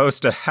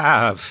supposed to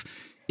have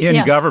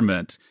in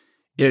government,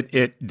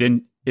 it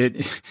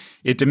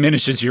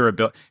diminishes your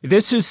ability.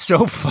 This is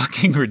so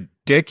fucking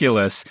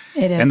ridiculous.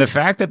 It is. And the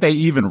fact that they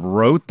even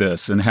wrote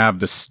this and have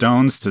the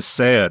stones to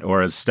say it,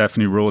 or as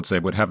Stephanie Rule would say,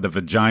 would have the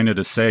vagina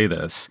to say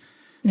this,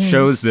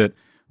 shows that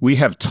we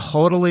have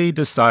totally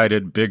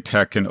decided big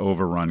tech can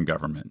overrun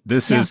government.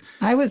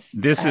 I was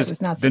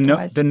not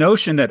surprised. The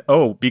notion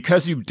that,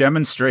 because you've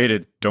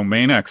demonstrated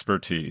domain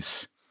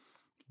expertise,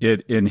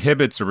 it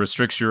inhibits or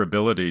restricts your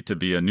ability to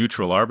be a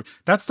neutral arbiter.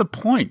 That's the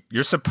point.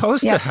 You're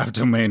supposed to have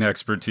domain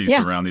expertise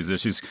around these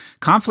issues.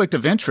 Conflict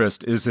of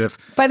interest is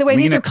if... By the way,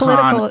 these are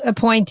political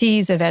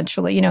appointees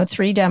eventually.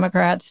 3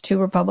 Democrats, 2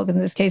 Republicans.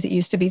 In this case, it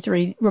used to be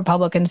 3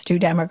 Republicans, 2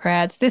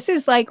 Democrats. This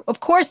is like,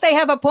 of course they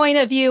have a point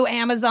of view,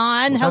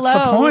 Amazon. Well, hello.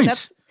 That's the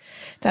point.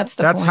 That's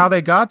point. How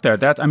they got there.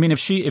 If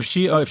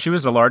she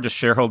was the largest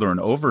shareholder in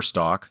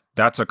Overstock,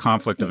 that's a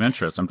conflict of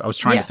interest. I was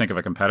trying to think of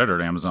a competitor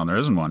to Amazon. There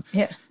isn't one.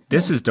 Yeah.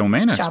 This is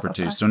domain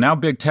expertise. Shopify. So now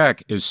big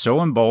tech is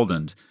so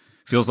emboldened,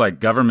 feels like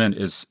government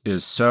is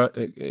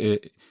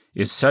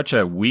such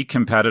a weak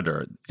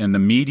competitor, and the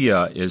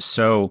media is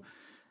so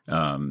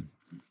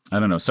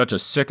such a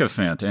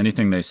sycophant to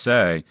anything they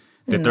say,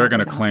 that they're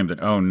going to claim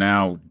that,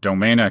 now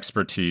domain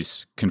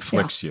expertise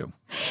conflicts you.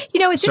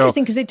 It's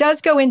interesting because it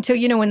does go into,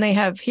 when they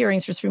have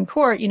hearings for Supreme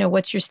Court,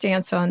 what's your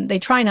stance on, they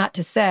try not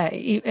to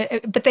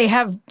say, but they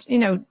have,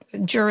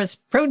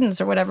 jurisprudence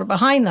or whatever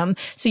behind them.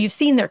 So you've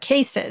seen their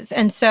cases.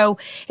 And so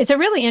it's a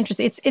really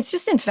interesting, it's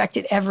just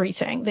infected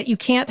everything, that you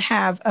can't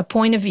have a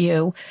point of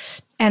view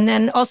and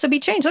then also be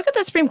changed. Look at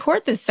the Supreme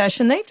Court this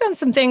session. They've done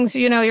some things,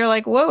 you're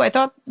like, whoa, I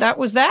thought that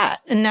was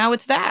that. And now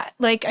it's that.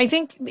 Like, I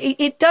think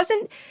it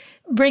doesn't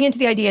bring into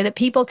the idea that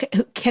people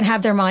can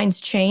have their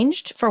minds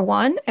changed, for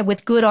one,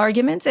 with good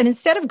arguments. And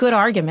instead of good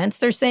arguments,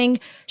 they're saying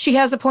she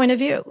has a point of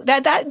view.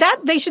 That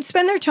they should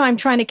spend their time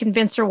trying to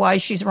convince her why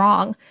she's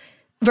wrong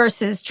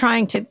versus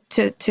trying to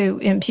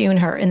impugn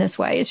her in this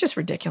way. It's just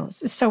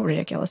ridiculous. It's so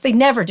ridiculous. They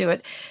never do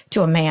it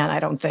to a man,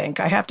 I don't think.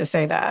 I have to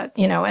say that,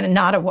 and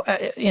not a,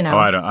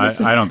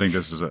 I don't think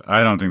this is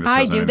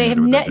I do. They have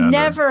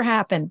never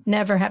happened.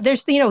 Never happened.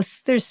 There's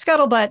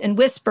scuttlebutt and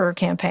whisper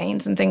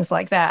campaigns and things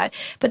like that.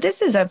 But this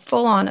is a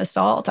full-on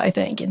assault, I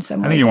think, in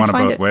some ways. I think you want it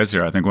both ways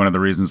here. I think one of the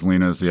reasons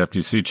Lina is the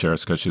FTC chair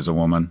is because she's a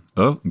woman.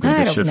 Oh, I'm going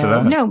to get shit for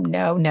that. No. I'm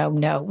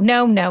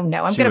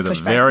going to push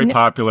back. Very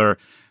popular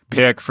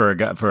pick for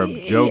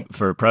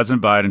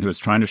President Biden, who is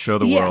trying to show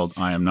the world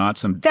I am not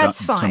some white guy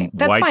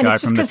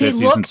from the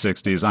 50s and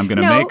 60s. I'm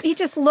going to make he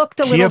just looked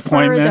a little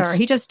further.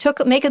 He just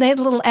made a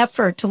little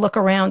effort to look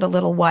around a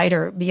little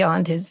wider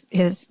beyond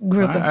his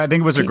group of I think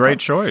it was people. A great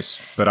choice,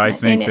 but I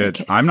think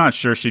that I'm not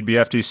sure she'd be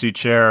FTC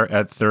chair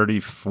at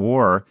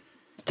 34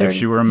 if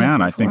she were a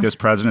man. 34. I think this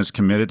president is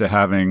committed to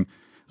having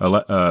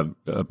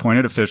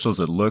appointed officials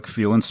that look,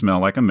 feel, and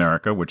smell like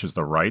America, which is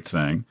the right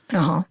thing.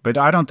 Uh-huh. But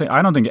I don't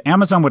think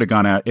Amazon would have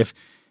gone out if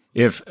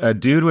a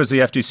dude was the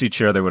FTC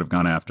chair, they would have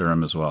gone after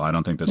him as well. I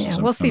don't think this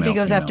is we'll see if he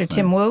goes after thing.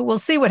 Tim Wu. We'll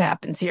see what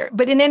happens here.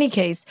 But in any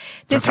case,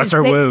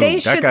 Professor Wu,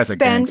 that guy's a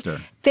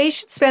gangster. They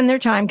should spend their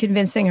time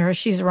convincing her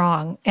she's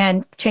wrong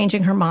and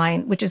changing her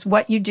mind, which is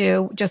what you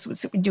do.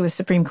 Just do with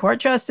Supreme Court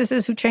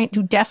justices who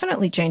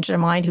definitely change their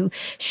mind, who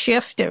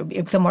shift, or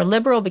become more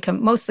liberal. They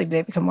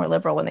become more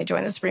liberal when they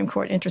join the Supreme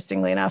Court.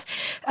 Interestingly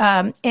enough,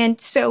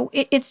 and so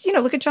it's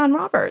look at John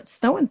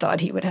Roberts. No one thought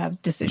he would have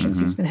decisions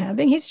he's been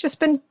having. He's just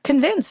been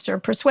convinced or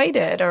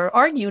persuaded or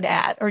argued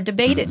at or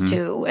debated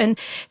to, and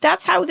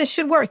that's how this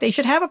should work. They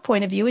should have a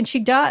point of view, and she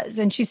does.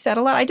 And she said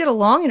a lot. I did a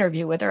long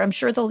interview with her. I'm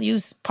sure they'll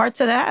use parts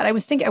of that.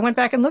 I went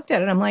back and looked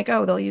at it. I'm like,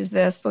 they'll use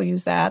this, they'll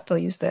use that, they'll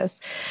use this.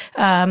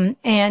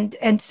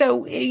 And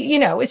so,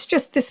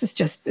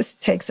 this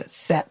takes a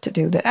set to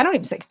do that. I don't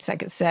even say it's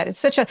like a set.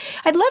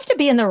 I'd love to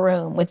be in the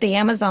room with the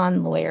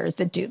Amazon lawyers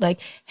that do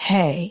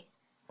hey,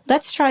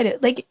 let's try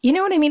to, you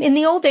know what I mean? In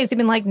the old days, they've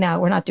been like, no,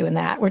 we're not doing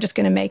that. We're just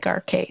going to make our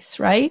case,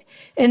 right?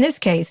 In this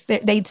case,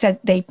 they said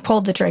they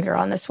pulled the trigger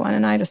on this one,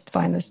 and I just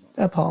find this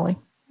appalling.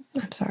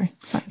 I'm sorry.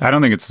 Fine. I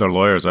don't think it's their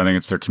lawyers. I think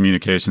it's their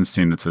communications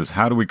team that says,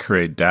 how do we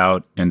create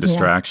doubt and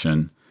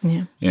distraction?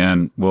 Yeah.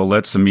 And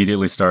let's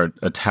immediately start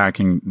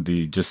attacking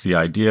the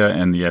idea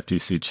and the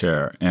FTC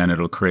chair, and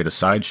it'll create a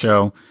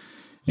sideshow.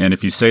 And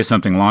if you say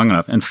something long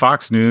enough, and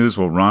Fox News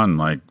will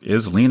run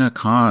is Lina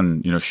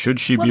Khan, should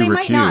she be recused?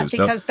 Might not,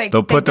 because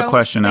they'll put the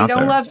question out there.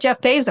 They don't love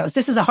Jeff Bezos.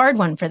 This is a hard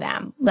one for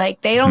them. They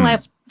don't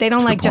love. They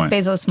don't like Jeff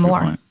Bezos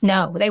more.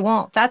 No, they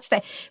won't.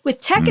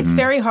 With tech, it's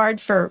very hard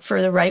for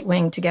the right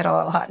wing to get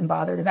all hot and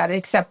bothered about it,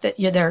 except that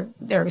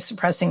they're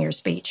suppressing your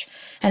speech.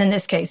 And in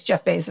this case,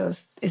 Jeff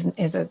Bezos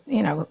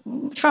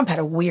is Trump had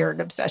a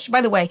weird obsession. By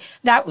the way,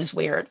 that was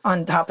weird.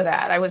 On top of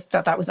that, I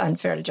thought that was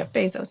unfair to Jeff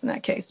Bezos in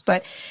that case.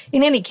 But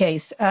in any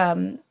case,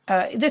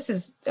 this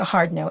is a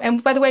hard no.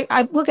 And by the way,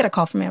 we'll get a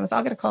call from Amazon.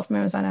 I'll get a call from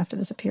Amazon after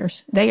this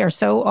appears. They are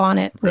so on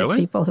it with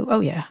people who,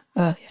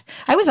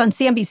 I was on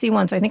CNBC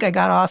once. I think I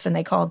got off and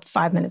they called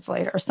 5 minutes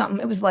later or something.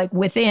 It was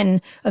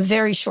within a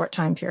very short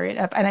time period.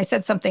 And I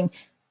said something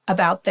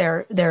about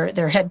their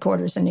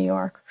headquarters in New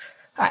York.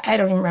 I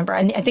don't even remember.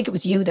 I think it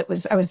was you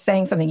I was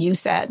saying something you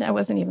said. I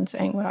wasn't even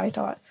saying what I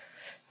thought.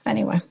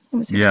 Anyway, it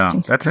was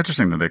interesting. Yeah, that's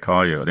interesting that they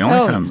call you.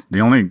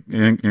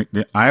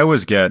 I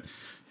always get,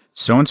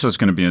 so-and-so is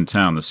going to be in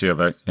town, the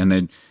CFO,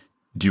 and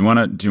do you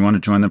want to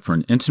join them for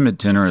an intimate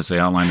dinner as they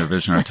outline their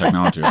vision or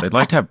technology? Or they'd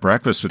like to have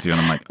breakfast with you. And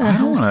I'm like, I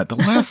don't want to.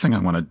 The last thing I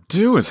want to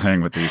do is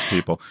hang with these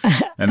people.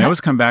 And they always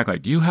come back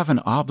like, you have an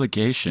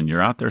obligation.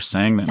 You're out there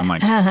saying that. And I'm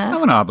like, I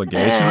have an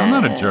obligation. I'm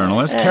not a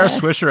journalist. Kara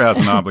Swisher has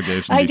an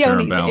obligation to be fair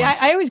and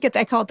balanced. I always get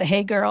that call, the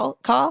hey girl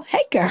call.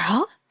 Hey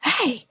girl.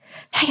 Hey,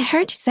 I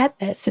heard you said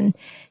this. And,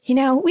 we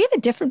have a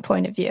different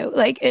point of view.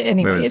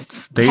 Anyway,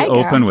 they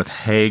open with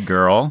hey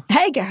girl.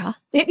 Hey girl.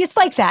 It's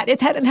like that.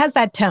 It has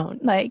that tone.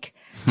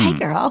 Hey,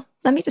 girl,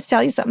 let me just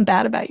tell you something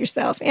bad about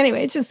yourself.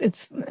 Anyway,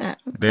 it's.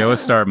 They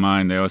always start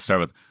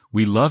with,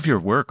 we love your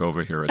work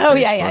over here at Oh,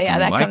 Facebook. yeah.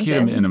 That like comes you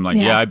in. And I'm like,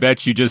 yeah, I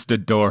bet you just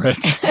adore it.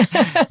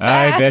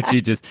 I bet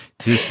you just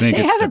think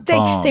they it's have the a thing.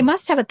 bomb. They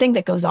must have a thing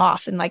that goes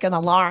off and like an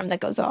alarm that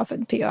goes off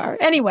in PR.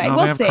 Anyway, No,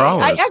 we'll see.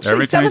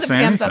 Every Some time of the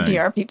Amazon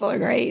PR people are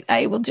great.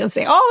 I will just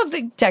say all of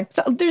the tech.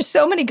 There's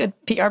so many good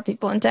PR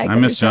people in tech. I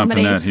miss so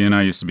jumping that. He and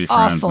I used to be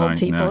friends. Awful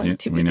people.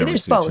 We never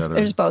There's see both. each other.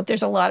 There's both.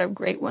 There's a lot of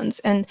great ones,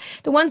 and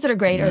the ones that are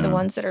great are the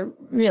ones that are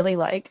really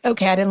like,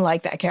 okay, I didn't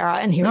like that, Kara,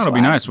 and here's why. It'll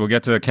be nice. We'll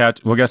get to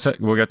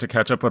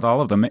catch up with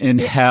all of them in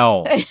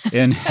hell.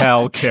 In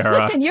hell,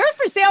 Kara. Listen, you're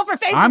for sale for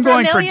Facebook. I'm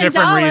going for $1 million.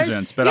 different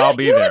reasons, but I'll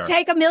be you there. You would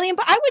take $1 million.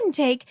 I wouldn't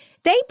take.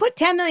 They put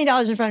 $10 million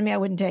in front of me. I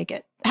wouldn't take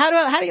it. How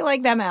do you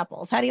like them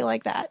apples? How do you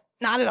like that?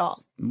 Not at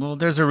all. Well,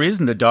 there's a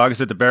reason the dog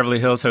is at the Beverly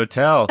Hills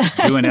Hotel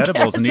doing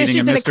edibles and eating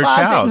a Mr.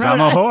 closet Chow's.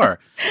 I'm a whore.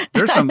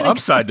 There's some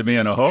upside to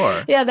being a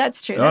whore. Yeah,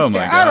 that's true. That's my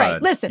fair. God. All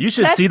right, listen. You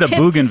should see the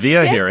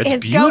bougainvillea here.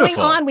 It's beautiful. This is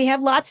going on. We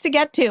have lots to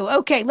get to.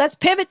 Okay, let's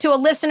pivot to a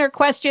listener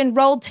question.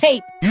 Roll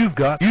tape. You've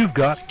got.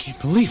 I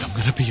can't believe I'm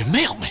going to be a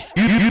mailman.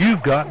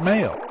 You've got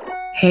mail.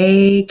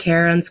 Hey,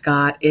 Kara and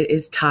Scott, it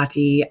is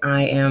Tati.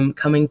 I am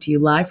coming to you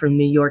live from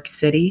New York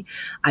City.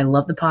 I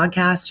love the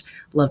podcast,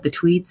 love the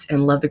tweets,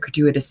 and love the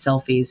gratuitous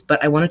selfies.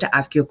 But I wanted to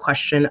ask you a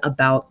question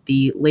about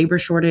the labor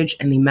shortage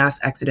and the mass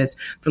exodus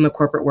from the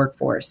corporate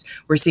workforce.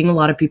 We're seeing a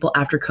lot of people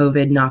after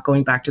COVID not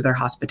going back to their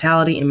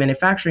hospitality and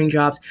manufacturing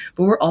jobs,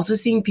 but we're also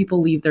seeing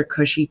people leave their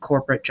cushy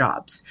corporate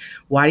jobs.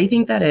 Why do you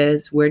think that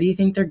is? Where do you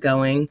think they're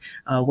going?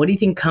 What do you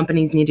think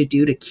companies need to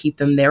do to keep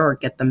them there or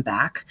get them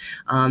back?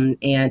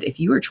 And if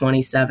you were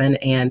 27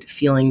 and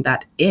feeling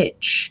that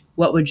itch,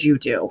 what would you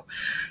do?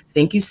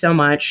 Thank you so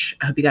much.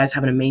 I hope you guys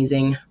have an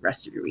amazing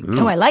rest of your week.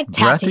 Oh, I like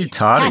Tati.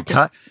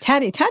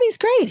 Tati. Tati's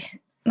great.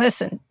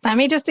 Listen, let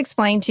me just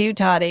explain to you,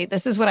 Tati.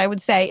 This is what I would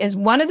say is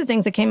one of the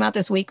things that came out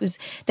this week was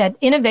that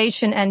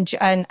innovation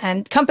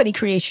and company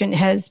creation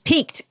has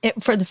peaked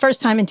for the first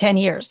time in 10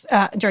 years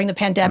during the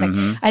pandemic.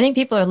 I think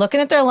people are looking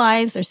at their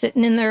lives. They're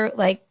sitting in their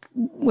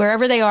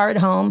wherever they are at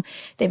home.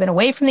 They've been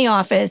away from the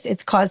office.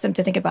 It's caused them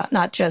to think about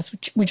not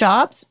just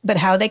jobs, but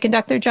how they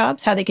conduct their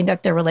jobs, how they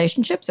conduct their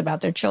relationships, about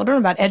their children,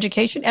 about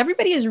education.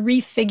 Everybody is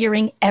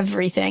refiguring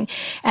everything.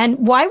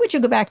 And why would you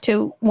go back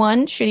to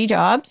one, shitty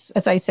jobs,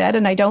 as I said?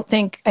 And I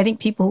think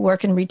people who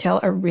work in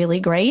retail are really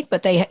great,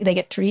 but they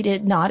get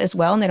treated not as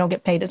well and they don't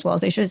get paid as well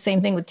as they should.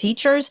 Same thing with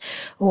teachers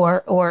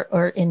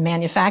or in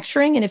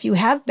manufacturing. And if you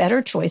have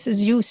better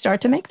choices, you start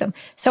to make them.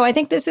 So I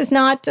think this is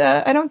not,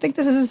 I don't think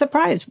this is a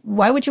surprise.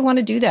 Why would you want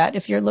to do that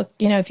if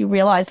if you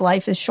realize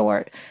life is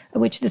short,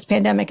 which this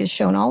pandemic has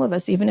shown all of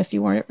us, even if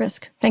you weren't at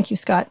risk? Thank you,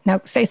 Scott.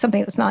 Now say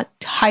something that's not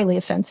highly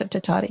offensive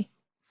to Tati.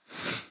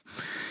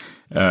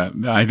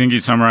 I think you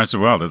summarized it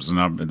well.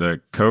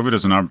 The COVID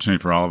is an opportunity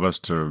for all of us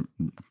to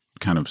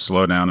kind of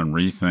slow down and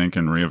rethink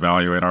and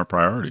reevaluate our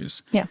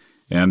priorities. Yeah.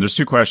 And there's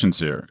two questions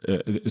here.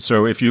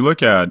 So if you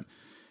look at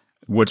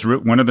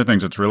one of the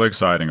things that's really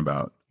exciting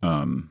about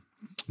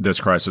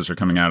this crisis or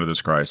coming out of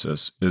this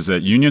crisis is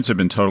that unions have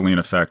been totally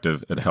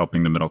ineffective at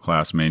helping the middle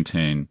class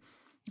maintain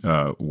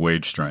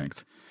wage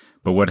strength.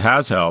 But what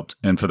has helped,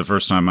 and for the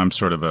first time, I'm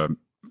sort of a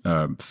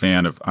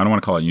fan of, I don't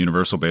want to call it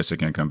universal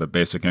basic income, but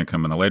basic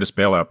income. And the latest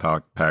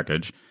bailout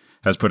package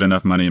has put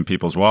enough money in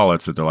people's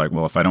wallets that they're like,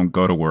 well, if I don't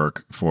go to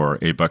work for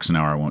 $8 an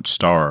hour, I won't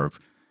starve.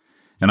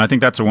 And I think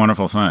that's a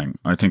wonderful thing.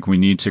 I think we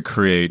need to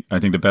create, I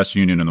think the best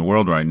union in the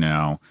world right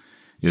now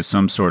is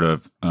some sort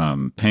of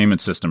payment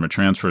system or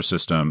transfer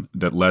system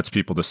that lets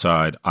people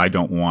decide, I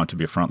don't want to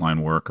be a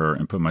frontline worker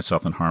and put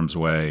myself in harm's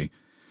way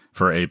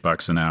for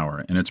 $8 an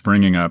hour. And it's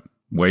bringing up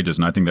wages,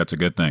 and I think that's a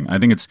good thing. I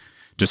think it's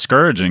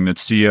discouraging that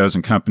CEOs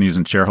and companies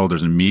and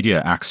shareholders and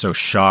media act so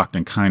shocked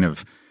and kind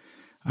of,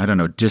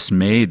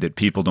 dismayed that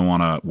people don't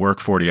want to work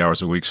 40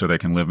 hours a week so they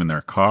can live in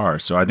their car.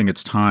 So I think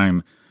it's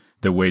time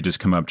that wages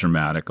come up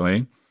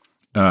dramatically.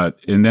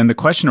 And then the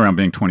question around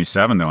being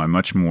 27, though, I'm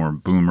much more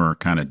boomer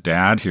kind of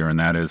dad here, and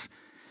that is,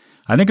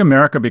 I think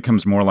America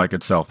becomes more like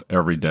itself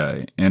every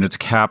day, and it's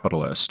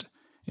capitalist.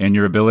 And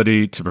your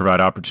ability to provide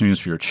opportunities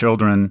for your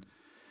children,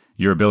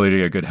 your ability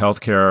to get good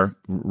health care,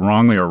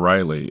 wrongly or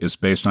rightly, is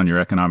based on your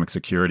economic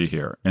security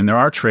here. And there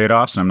are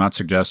trade-offs, and I'm not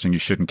suggesting you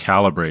shouldn't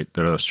calibrate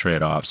those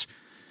trade-offs.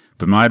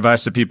 But my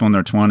advice to people in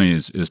their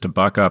 20s is to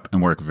buck up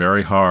and work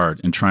very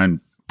hard and try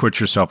and put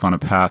yourself on a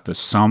path to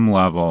some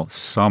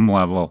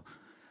level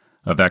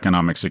of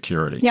economic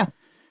security. Yeah.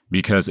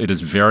 Because it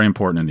is very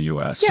important in the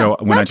U.S. Yeah, So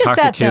when I talk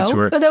to kids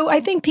Although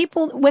I think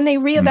people, when they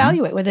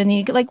reevaluate whether they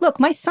need, look,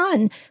 my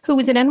son, who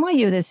was at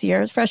NYU this year,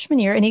 his freshman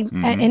year, and he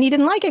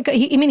didn't like it.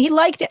 He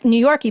liked it in New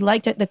York. He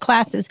liked it, the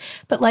classes,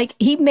 but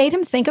he made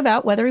him think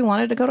about whether he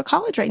wanted to go to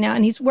college right now.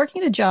 And he's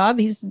working at a job.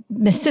 He's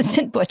an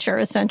assistant butcher,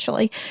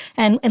 essentially,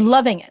 and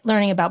loving it,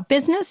 learning about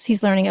business.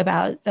 He's learning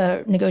about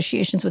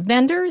negotiations with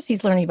vendors.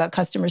 He's learning about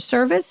customer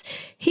service.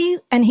 He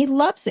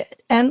loves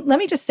it. And let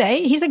me just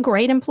say, he's a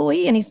great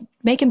employee, and he's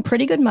making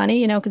pretty good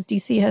money, because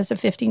DC has a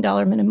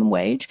 $15 minimum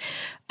wage.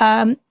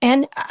 And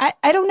I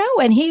don't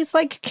know. And he's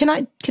like, can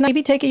I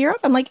maybe take a year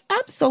off? I'm like,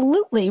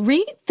 absolutely.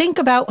 Rethink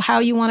about how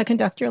you want to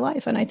conduct your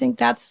life. And I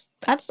think I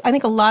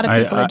think a lot of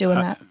people are doing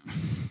that.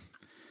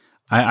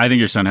 I think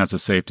your son has a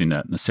safety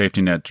net, and the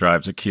safety net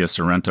drives a Kia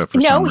Sorento for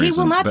some reason. No, he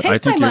will not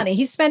take my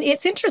money.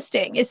 It's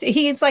interesting.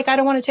 He's like, I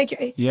don't want to take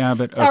your... Yeah,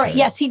 but okay. All right,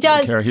 yes, he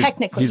does, Kara,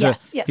 technically,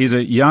 yes. He's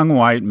a young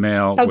white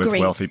male with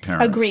wealthy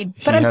parents. Agreed.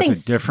 But he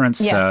has a different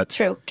set.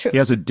 Yes, true. He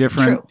has a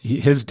different...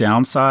 His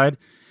downside,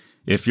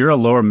 if you're a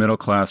lower middle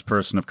class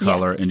person of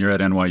color and you're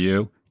at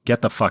NYU,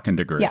 get the fucking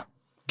degree. Yeah.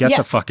 Get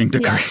the fucking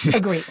degree. Yes.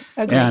 Agreed.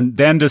 And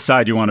then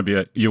decide you want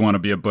to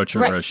be a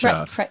butcher or a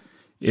chef. Right.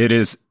 It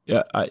is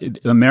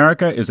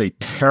America is a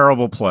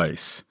terrible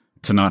place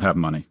to not have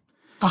money.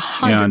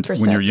 100%. And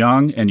when you're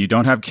young and you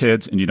don't have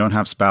kids and you don't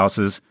have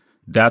spouses,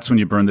 that's when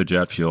you burn the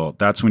jet fuel.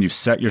 That's when you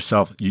set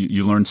yourself.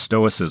 You learn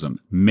stoicism.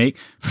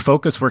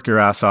 Work your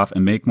ass off,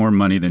 and make more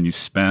money than you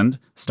spend.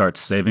 Start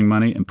saving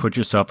money and put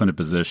yourself in a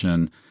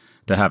position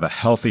to have a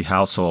healthy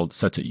household,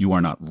 such that you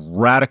are not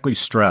radically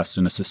stressed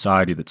in a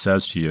society that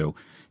says to you,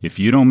 if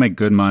you don't make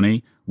good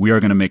money, we are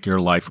going to make your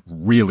life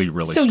really,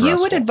 really stressful. So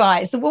you would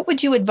advise, what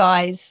would you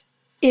advise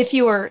if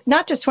you were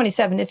not just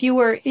 27, if you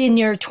were in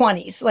your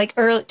 20s, like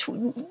early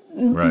 20s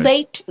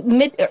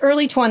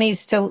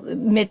to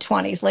mid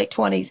 20s, late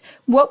 20s,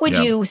 what would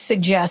you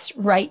suggest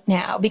right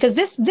now? Because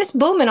this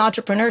boom in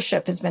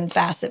entrepreneurship has been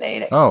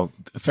fascinating. Oh,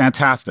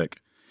 fantastic.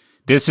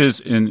 This is,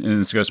 and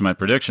this goes to my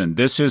prediction,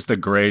 this is the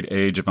great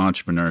age of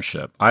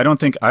entrepreneurship. I don't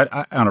think,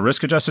 on a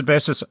risk-adjusted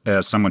basis,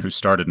 as someone who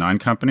started 9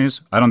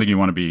 companies, I don't think you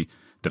want to be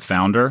the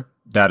founder.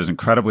 That is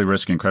incredibly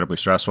risky, incredibly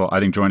stressful. I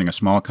think joining a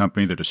small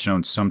company that has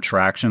shown some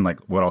traction, like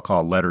what I'll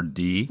call letter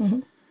D,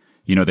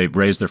 they've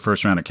raised their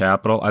first round of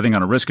capital. I think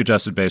on a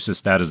risk-adjusted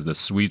basis, that is the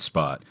sweet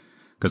spot,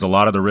 because a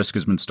lot of the risk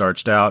has been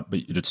starched out,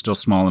 but it's still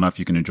small enough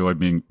you can enjoy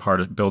being part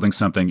of building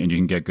something and you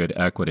can get good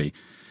equity.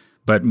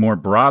 But more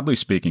broadly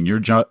speaking, your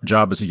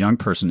job as a young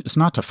person is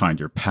not to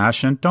find your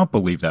passion. Don't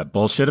believe that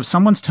bullshit. If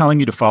someone's telling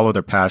you to follow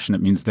their passion,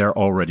 it means they're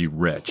already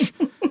rich.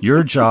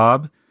 Your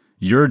job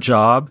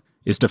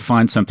is to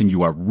find something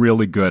you are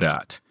really good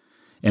at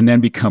and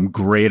then become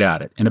great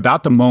at it. And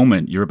about the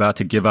moment you're about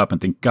to give up and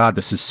think, God,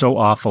 this is so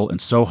awful and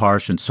so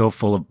harsh and so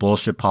full of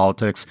bullshit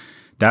politics,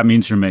 that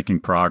means you're making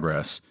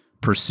progress.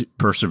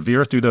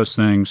 Persevere through those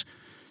things.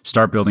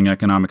 Start building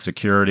economic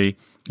security.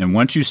 And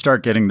once you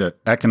start getting the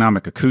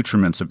economic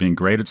accoutrements of being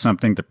great at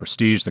something, the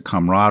prestige, the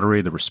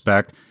camaraderie, the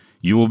respect,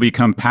 you will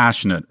become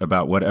passionate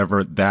about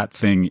whatever that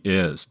thing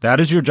is. That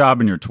is your job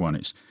in your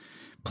 20s.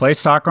 Play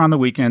soccer on the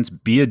weekends,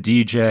 be a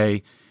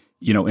DJ,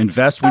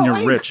 invest when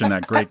you're rich in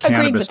that great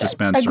cannabis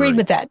dispensary. Agreed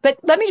with that. But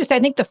let me just say, I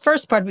think the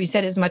first part we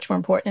said is much more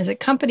important, is that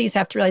companies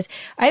have to realize,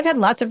 I've had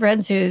lots of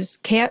friends whose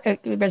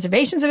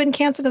reservations have been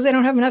canceled because they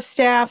don't have enough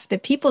staff,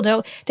 that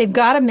they've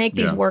got to make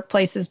these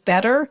workplaces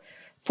better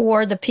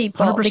for the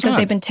people 100%. Because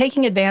they've been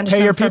taking advantage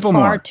of them for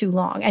far too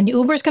long. And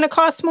Uber's going to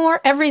cost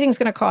more. Everything's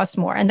going to cost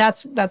more. And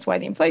that's why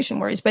the inflation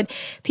worries. But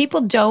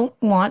people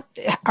are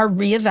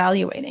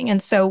reevaluating.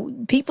 And so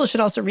people should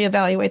also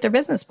reevaluate their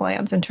business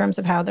plans in terms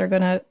of how they're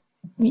going to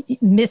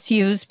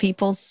misuse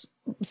people's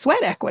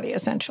sweat equity,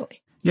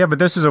 essentially. Yeah, but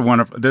this is a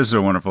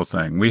wonderful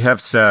thing. We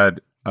have said,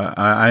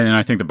 and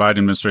I think the Biden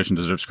administration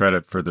deserves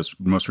credit for this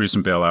most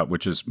recent bailout,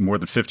 which is more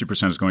than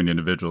 50% is going to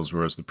individuals,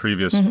 whereas the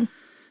previous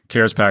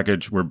CARES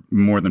package, where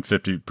more than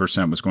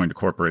 50% was going to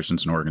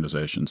corporations and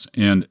organizations.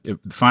 And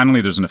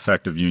finally, there's an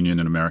effective union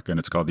in America, and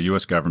it's called the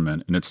U.S.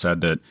 government. And it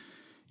said that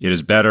it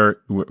is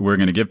better, we're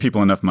going to give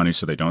people enough money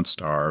so they don't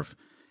starve.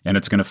 And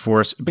it's going to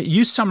force, but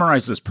you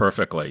summarize this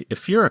perfectly.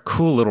 If you're a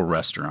cool little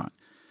restaurant,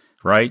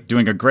 right,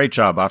 doing a great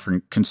job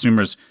offering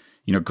consumers,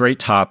 great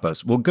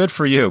tapas, well, good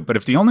for you. But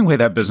if the only way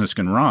that business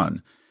can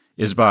run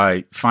is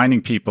by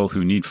finding people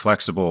who need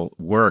flexible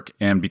work,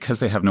 and because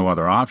they have no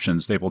other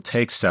options, they will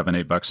take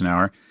 $7-8 an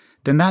hour,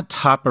 then that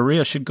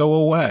taparia should go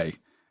away.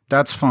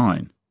 That's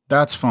fine.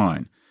 That's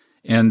fine.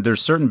 And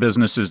there's certain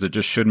businesses that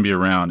just shouldn't be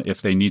around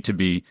if they need to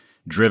be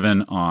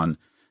driven on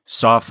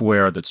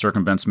software that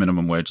circumvents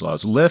minimum wage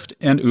laws. Lyft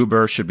and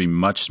Uber should be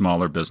much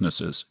smaller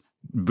businesses.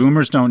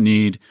 Millennials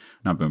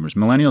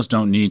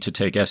don't need to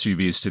take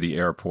SUVs to the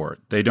airport.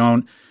 They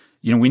don't,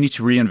 we need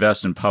to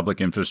reinvest in public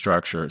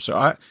infrastructure.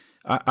 So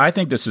I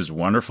think this is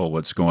wonderful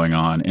what's going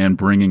on, and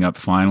bringing up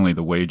finally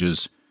the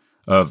wages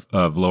of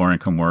lower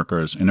income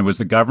workers. And it was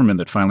the government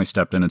that finally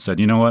stepped in and said,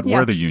 you know what,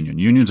 we're the union.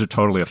 Unions are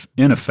totally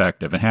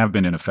ineffective and have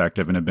been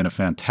ineffective and have been a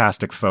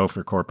fantastic foe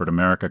for corporate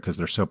America because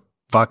they're so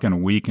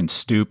fucking weak and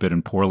stupid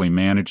and poorly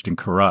managed and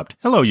corrupt.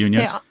 Hello,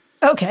 unions.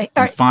 Yeah. Okay.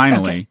 And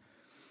finally,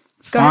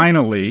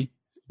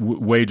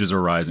 wages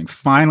are rising.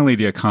 Finally,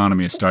 the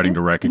economy is starting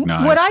to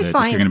recognize that if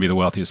you're going to be the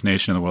wealthiest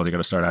nation in the world, you got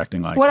to start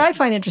acting like it. What I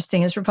find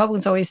interesting is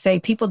Republicans always say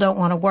people don't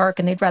want to work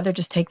and they'd rather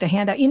just take the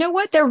handout. You know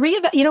what?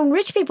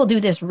 Rich people do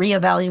this,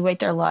 reevaluate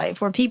their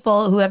life, where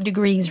people who have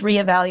degrees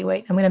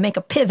reevaluate. I'm going to make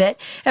a pivot.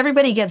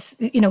 Everybody gets,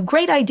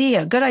 great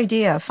idea, good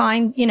idea,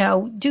 fine,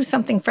 do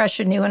something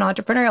fresh and new and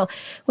entrepreneurial.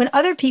 When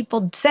other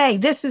people say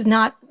this is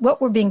not what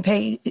we're being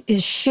paid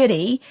is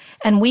shitty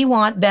and we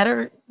want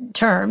better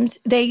terms,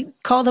 they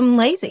call them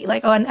lazy.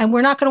 Like, oh, and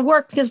we're not going to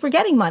work because we're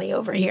getting money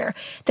over here.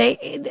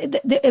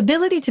 The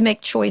ability to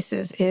make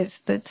choices is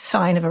the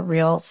sign of a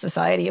real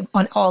society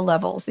on all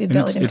levels. The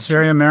ability to make it's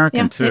very choices.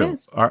 American, too. It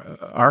is.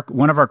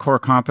 One of our core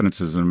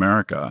competences in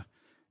America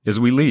is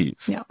we leave.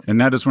 Yeah.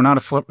 And that is we're not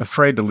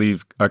afraid to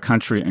leave a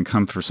country and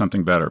come for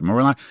something better.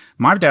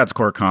 My dad's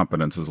core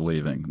competence is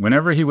leaving.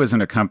 Whenever he was in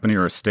a company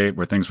or a state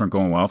where things weren't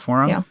going well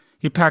for him,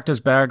 he packed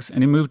his bags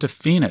and he moved to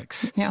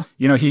Phoenix. Yeah.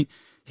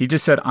 He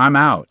just said, I'm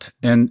out.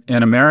 And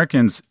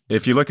Americans,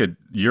 if you look at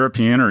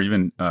European or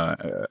even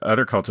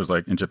other cultures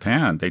like in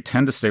Japan, they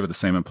tend to stay with the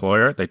same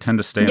employer. They tend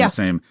to stay in the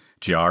same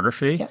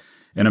geography. Yeah.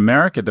 In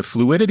America, the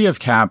fluidity of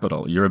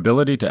capital, your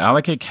ability to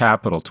allocate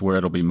capital to where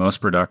it'll be most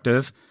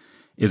productive,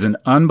 is an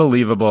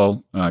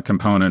unbelievable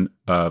component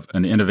of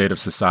an innovative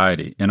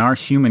society. And our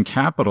human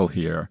capital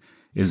here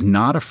is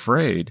not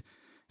afraid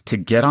to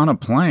get on a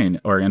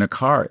plane or in a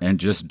car and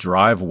just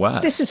drive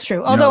west. This is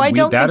true. Although I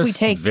don't think we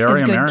take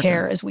as good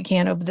care as we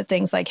can of the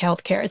things like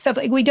healthcare. It's stuff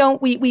like we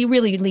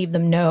really leave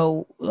them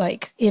know,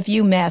 like, if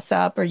you mess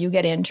up or you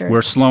get injured.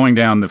 We're slowing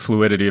down the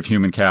fluidity of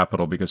human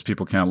capital because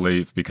people can't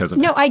leave because of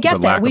No, I get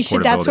that. We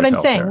should. That's what I'm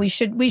saying. We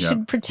should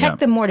protect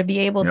them more to be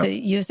able to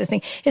use this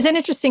thing. It's an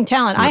interesting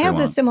talent. I have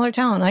this similar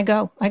talent. I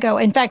go.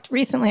 In fact,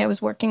 recently I was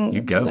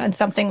working on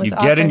something. You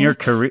get in your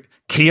career,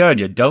 Kia, and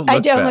you don't look back. I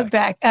don't look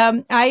back.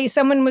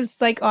 Someone was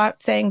like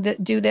saying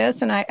that do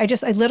this, and I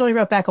literally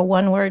wrote back a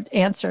one-word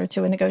answer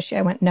to a negotiation.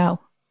 I went, no.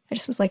 I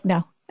just was like,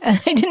 no. And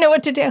I didn't know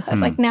what to do. I was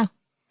like, no,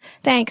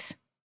 thanks.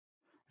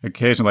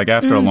 Occasionally, like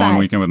after a long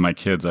weekend with my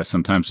kids, I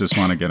sometimes just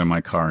want to get in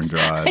my car and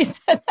drive. I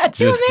said that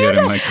to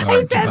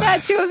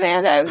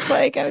Amanda. I was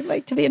like, I would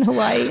like to be in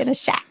Hawaii in a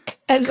shack.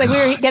 I was like, we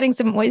were getting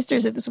some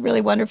oysters at this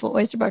really wonderful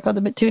oyster bar called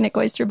the Matunic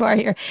Oyster Bar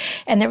here.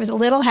 And there was a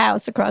little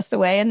house across the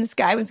way, and this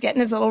guy was getting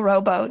his little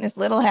rowboat in his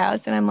little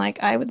house. And I'm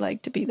like, I would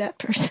like to be that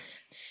person.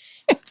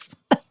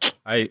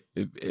 I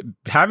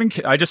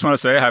just want to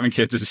say having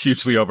kids is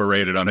hugely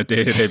overrated on a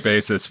day-to-day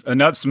basis.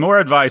 Enough more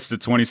advice to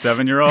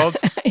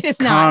 27-year-olds. It is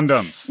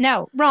condoms.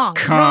 No, wrong.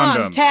 Condoms.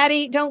 Wrong.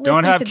 Taddy, don't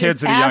listen have to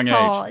kids this at a young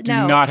asshole. age.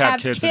 Do not have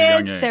kids at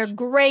a young age. They're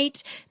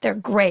great. They're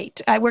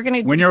great. We're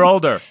gonna when you're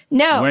older.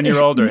 No. When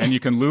you're older, and you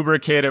can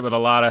lubricate it with a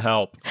lot of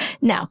help.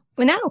 No.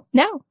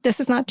 This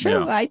is not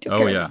true.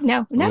 Yeah.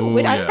 No. I don't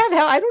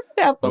have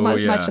help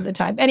much of the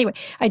time. Anyway,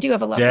 I do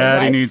have a love for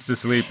Daddy life. needs to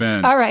sleep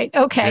in. All right.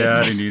 Okay.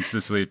 Daddy needs to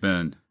sleep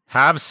in.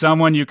 Have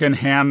someone you can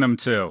hand them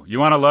to. You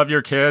want to love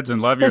your kids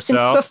and love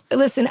yourself?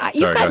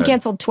 You've gotten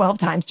canceled 12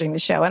 times during the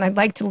show, and I'd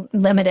like to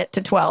limit it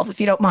to 12, if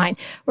you don't mind.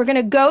 We're going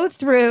to go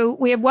through.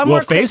 We have one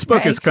more quick Facebook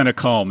break. is going to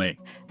call me.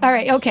 All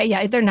right. Okay.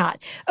 Yeah, they're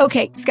not.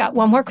 Okay, Scott,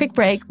 one more quick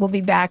break. We'll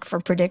be back for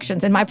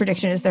predictions. And my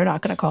prediction is they're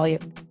not going to call you.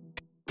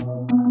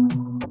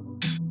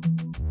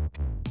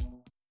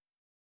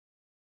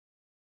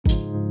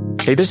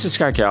 Hey, this is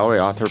Scott Galloway,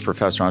 author,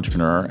 professor,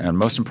 entrepreneur, and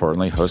most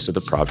importantly, host of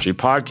the Prop G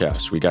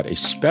podcast. We got a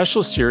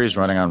special series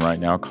running on right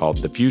now called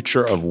The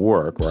Future of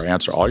Work, where I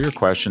answer all your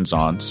questions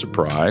on,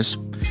 surprise,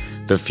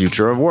 the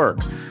future of work.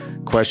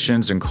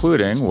 Questions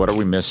including, what are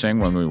we missing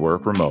when we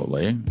work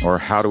remotely? Or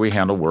how do we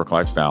handle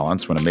work-life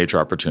balance when a major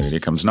opportunity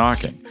comes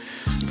knocking?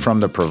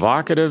 From the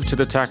provocative to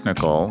the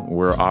technical,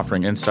 we're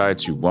offering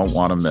insights you won't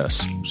want to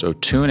miss. So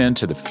tune in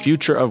to The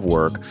Future of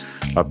Work,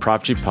 a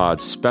Prop G Pod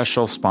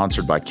special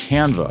sponsored by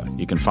Canva.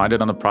 You can find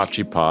it on the Prop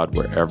G Pod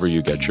wherever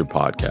you get your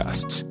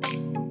podcasts.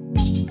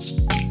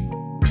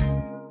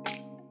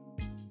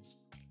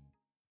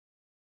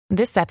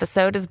 This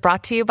episode is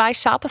brought to you by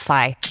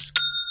Shopify.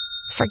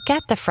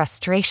 Forget the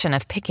frustration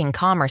of picking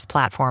commerce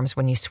platforms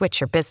when you switch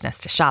your business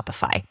to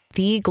Shopify,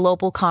 the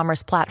global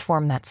commerce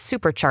platform that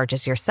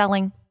supercharges your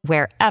selling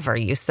wherever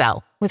you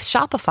sell. With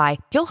Shopify,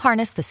 you'll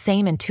harness the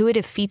same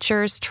intuitive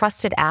features,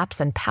 trusted apps,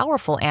 and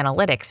powerful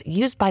analytics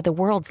used by the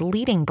world's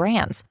leading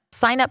brands.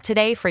 Sign up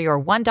today for your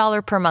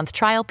 $1 per month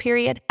trial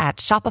period at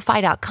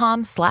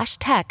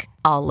shopify.com/tech,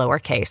 all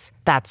lowercase.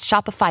 That's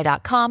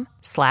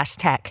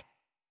shopify.com/tech.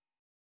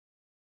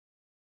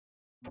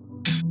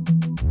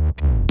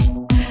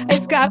 Hey,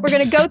 Scott, we're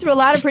going to go through a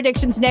lot of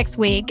predictions next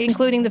week,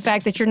 including the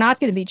fact that you're not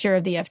going to be chair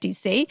of the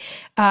FTC,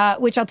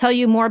 which I'll tell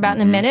you more about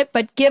in a minute.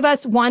 But give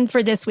us one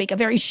for this week, a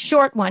very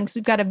short one, because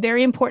we've got a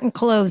very important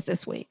close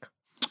this week.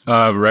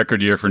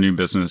 Record year for new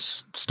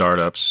business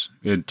startups.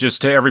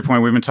 Just to every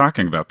point we've been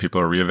talking about, people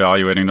are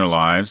reevaluating their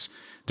lives.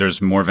 There's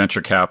more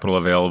venture capital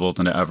available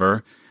than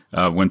ever.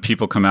 When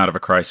people come out of a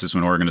crisis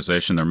in an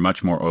organization, they're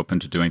much more open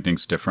to doing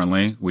things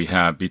differently. We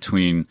have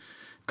between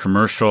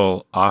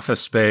commercial office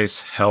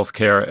space,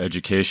 healthcare,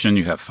 education,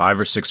 you have $5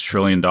 or $6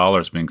 trillion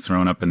being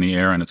thrown up in the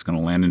air, and it's going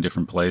to land in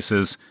different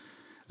places.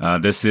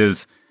 This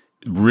is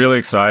really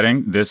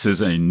exciting. This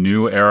is a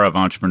new era of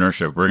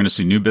entrepreneurship. We're going to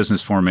see new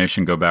business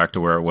formation go back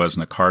to where it was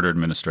in the Carter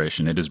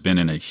administration. It has been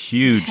in a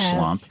huge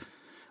slump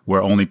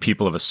where only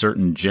people of a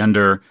certain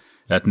gender,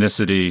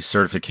 ethnicity,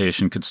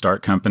 certification could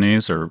start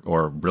companies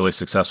or really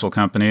successful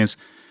companies.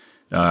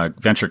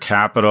 Venture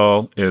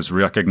capital is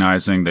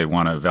recognizing they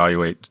want to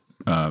evaluate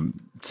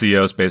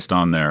CEOs based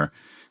on their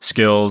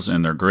skills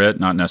and their grit,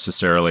 not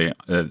necessarily,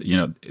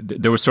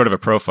 there was sort of a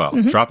profile.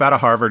 Drop out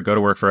of Harvard, go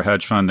to work for a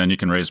hedge fund, then you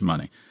can raise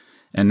money.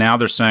 And now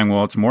they're saying,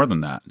 well, it's more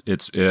than that.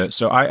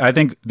 So I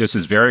think this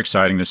is very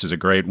exciting. This is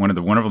one of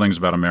the wonderful things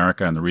about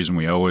America, and the reason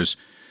we always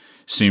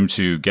seem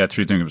to get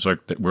through things.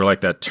 We're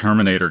like that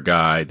Terminator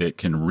guy that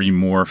can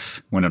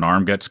remorph when an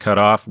arm gets cut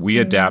off. We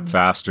adapt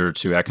faster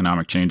to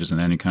economic changes than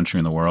any country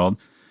in the world.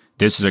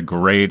 This is a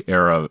great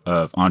era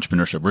of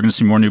entrepreneurship. We're going to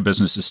see more new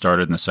businesses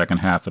started in the second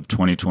half of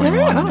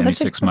 2021 in any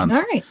 6 month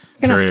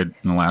period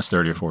in the last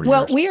 30 or 40 years.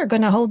 Well, we are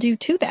going to hold you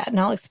to that, and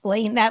I'll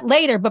explain that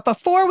later. But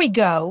before we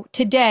go,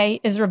 today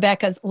is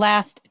Rebecca's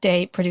last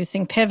day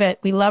producing Pivot.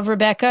 We love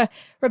Rebecca.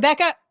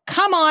 Rebecca,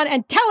 come on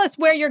and tell us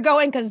where you're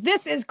going, because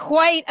this is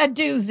quite a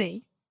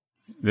doozy.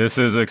 This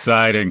is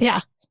exciting. Yeah.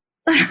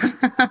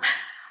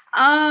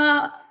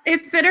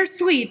 It's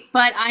bittersweet,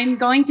 but I'm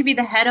going to be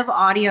the head of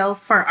audio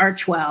for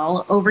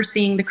Archwell,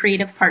 overseeing the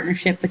creative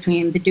partnership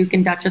between the Duke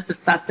and Duchess of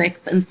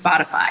Sussex and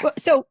Spotify.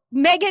 So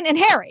Meghan and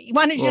Harry,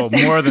 why don't you just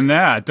say more than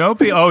that? Don't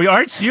be. Oh,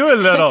 aren't you a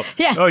little?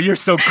 Yeah. Oh, you're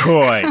so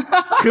coy.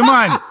 Come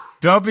on,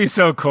 don't be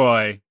so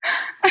coy.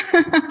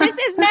 This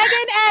is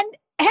Meghan and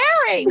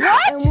Harry.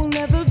 What? And we'll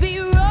never be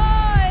royal.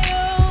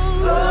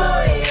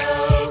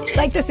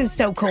 Like, this is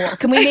so cool.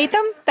 Can we meet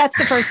them? That's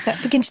the first step.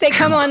 Can they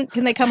come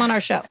on our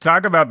show?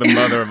 Talk about the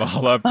mother of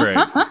all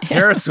upgrades.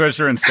 Kara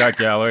Swisher and Scott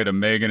Galloway to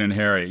Meghan and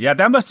Harry. Yeah,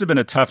 that must have been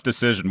a tough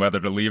decision whether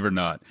to leave or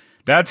not.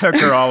 That took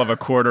her all of a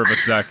quarter of a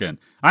second.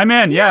 I'm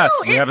in, yes.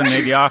 We haven't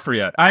made the offer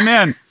yet. I'm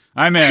in.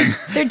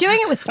 They're doing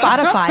it with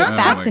Spotify.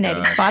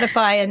 Fascinating.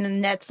 Spotify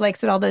and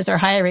Netflix and all those are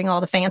hiring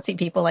all the fancy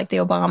people like the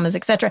Obamas,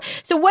 etc.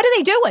 So what are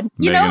they doing?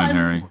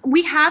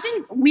 We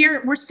haven't.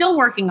 We're still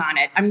working on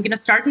it. I'm going to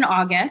start in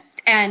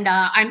August, and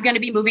I'm going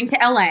to be moving to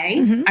LA.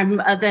 I'm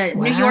the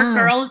New York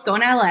girl is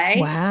going to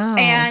LA. Wow.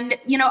 And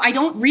I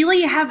don't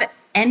really have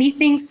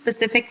anything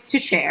specific to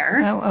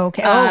share. Oh,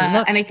 okay.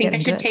 And I think I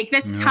should take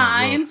this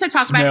time to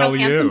talk about how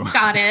handsome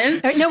Scott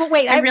is. No, but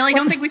wait. I really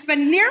don't think we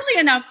spend nearly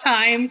enough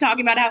time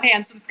talking about how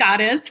handsome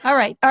Scott is. All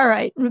right.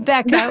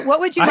 Rebecca, what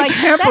would you like?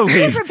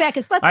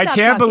 I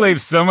can't believe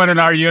someone in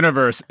our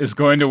universe is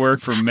going to work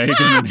for Meghan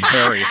and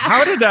Harry.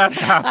 How did that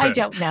happen? I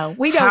don't know.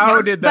 We don't know.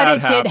 How did that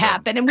happen? But it did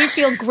happen, and we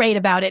feel great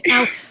about it.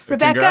 Now,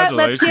 Rebecca,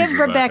 let's give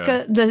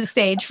Rebecca the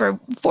stage for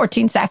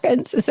 14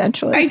 seconds,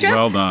 essentially.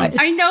 Well done.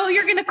 I know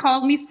you're going to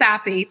call me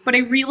sappy, but I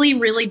really,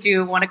 really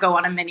do want to go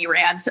on a mini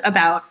rant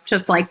about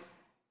just like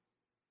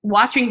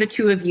watching the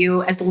two of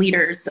you as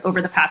leaders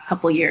over the past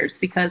couple of years,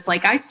 because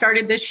like I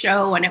started this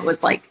show and it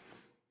was like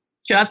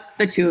just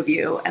the two of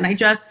you. And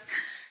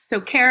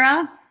so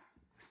Kara,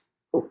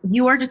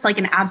 you are just like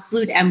an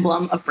absolute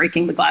emblem of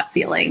breaking the glass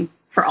ceiling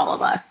for all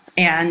of us.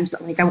 And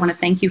like, I want to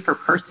thank you for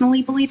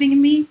personally believing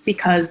in me,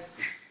 because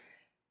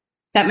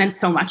that meant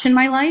so much in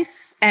my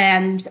life.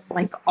 And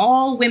like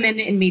all women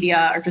in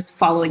media are just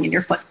following in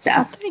your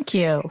footsteps. Oh, thank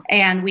you.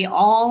 And we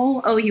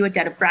all owe you a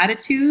debt of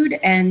gratitude.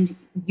 And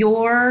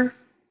your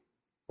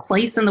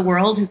place in the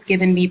world has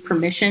given me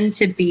permission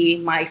to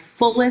be my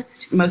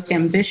fullest, most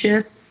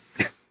ambitious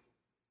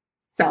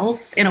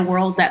self in a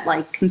world that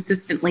like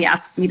consistently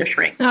asks me to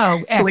shrink.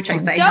 Oh, excellent. To which I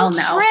say, hell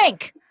no. Don't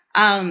shrink.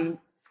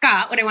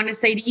 Scott, what I want to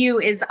say to you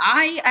is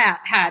I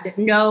had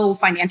no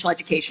financial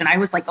education. I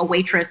was like a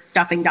waitress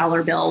stuffing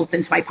dollar bills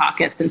into my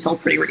pockets until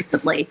pretty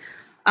recently.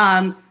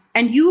 And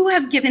you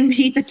have given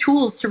me the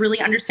tools to really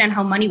understand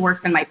how money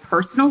works in my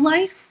personal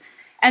life,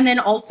 and then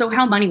also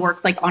how money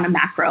works like on a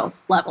macro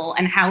level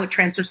and how it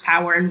transfers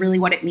power and really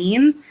what it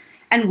means.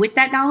 And with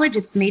that knowledge,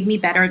 it's made me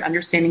better at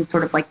understanding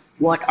sort of like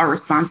what our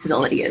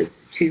responsibility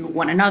is to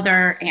one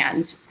another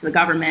and to the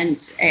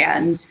government.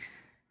 And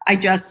I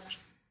just...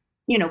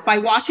 by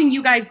watching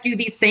you guys do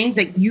these things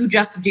that you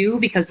just do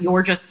because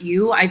you're just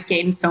you, I've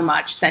gained so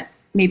much that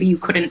maybe you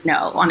couldn't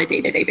know on a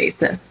day-to-day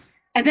basis.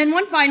 And then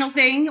one final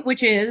thing,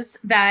 which is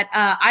that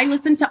I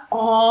listen to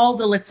all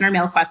the listener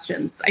mail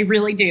questions. I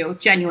really do,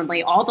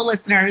 genuinely, all the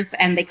listeners.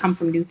 And they come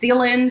from New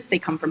Zealand, they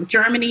come from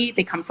Germany,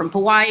 they come from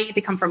Hawaii, they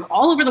come from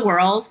all over the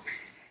world.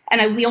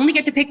 And we only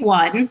get to pick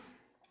one,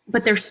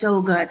 but they're so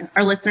good.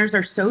 Our listeners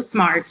are so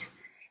smart.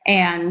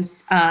 And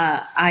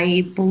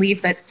I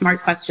believe that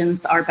smart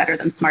questions are better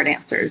than smart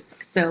answers.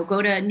 So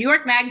go to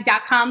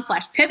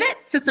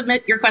newyorkmag.com/pivot to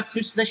submit your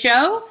questions to the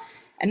show.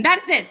 And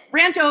that's it.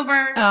 Rant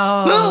over.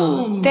 Oh,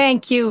 boom.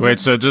 Thank you. Wait,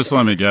 so just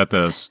let me get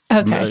this.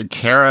 Okay.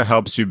 Kara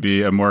helps you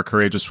be a more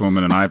courageous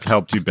woman, and I've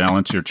helped you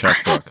balance your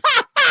checkbook.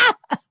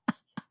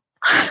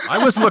 I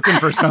was looking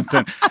for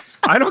something.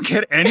 I don't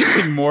get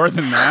anything more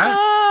than that.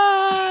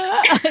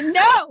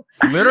 No.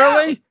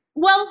 Literally? No.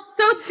 Well,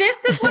 so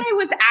this is what I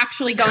was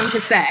actually going to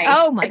say.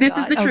 Oh my God! This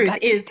is the truth. God.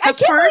 Is the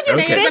first day of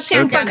the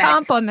pandemic? For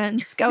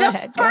compliments. Go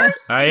ahead. The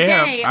first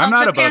day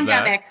of the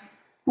pandemic,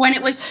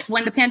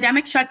 when the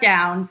pandemic shut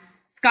down,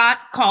 Scott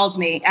called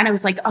me and I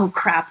was like, "Oh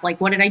crap! Like,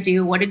 what did I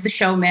do? What did the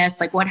show miss?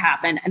 Like, what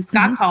happened?" And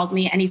Scott called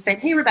me and he said,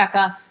 "Hey,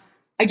 Rebecca,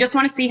 I just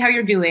want to see how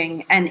you're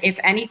doing. And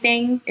if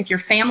anything, if your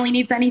family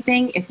needs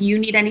anything, if you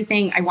need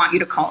anything, I want you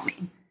to call me."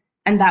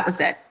 And that was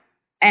it.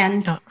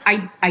 And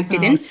I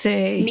didn't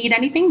need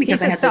anything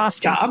because I had this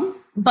job.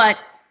 but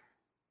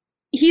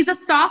he's a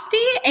softie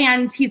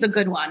and he's a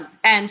good one.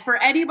 And for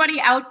anybody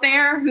out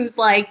there who's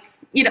like,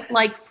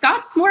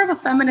 Scott's more of a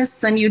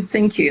feminist than you'd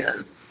think he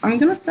is. I'm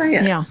going to say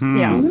it. Yeah. I'm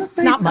going to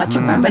say not much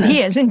of him, but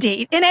he is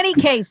indeed. In any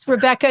case,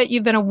 Rebecca,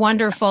 you've been a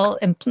wonderful,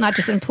 not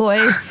just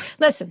employee.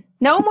 Listen,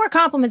 no more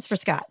compliments for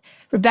Scott.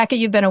 Rebecca,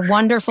 you've been a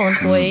wonderful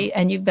employee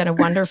and you've been a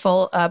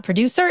wonderful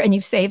producer, and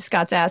you've saved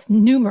Scott's ass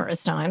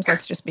numerous times.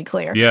 Let's just be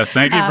clear. Yes,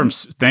 thank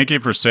you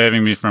for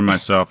saving me from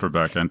myself,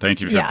 Rebecca, and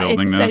thank you for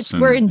building this.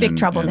 We're in big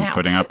trouble now.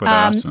 Putting up with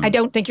us. I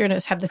don't think you're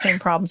going to have the same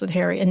problems with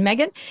Harry and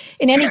Meghan.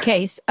 In any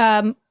case,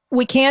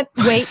 we can't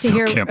wait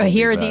to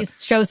hear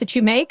these shows that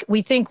you make.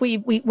 We think we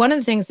one of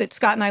the things that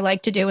Scott and I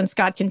like to do, and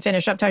Scott can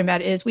finish up talking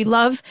about it, is we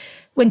love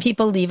when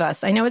people leave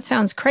us. I know it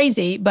sounds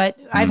crazy, but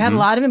I've had a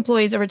lot of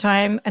employees over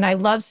time, and I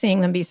love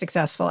seeing them be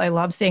successful. I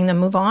love seeing them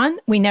move on.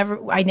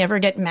 I never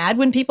get mad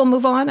when people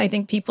move on. I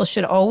think people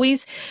should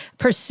always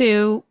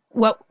pursue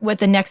what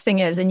the next thing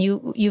is. And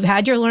you've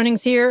had your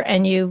learnings here,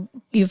 and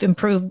you've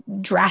improved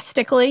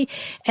drastically,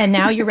 and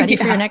now you're ready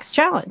for your next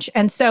challenge.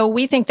 And so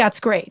we think that's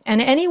great.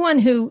 And anyone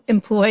who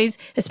employs,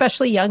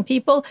 especially young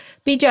people,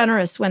 be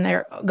generous when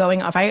they're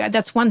going off.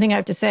 That's one thing I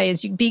have to say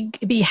is you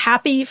be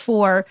happy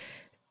for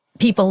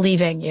people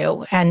leaving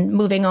you and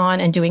moving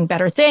on and doing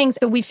better things.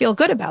 We feel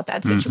good about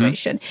that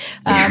situation.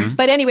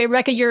 But anyway,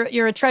 Rebecca,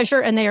 you're a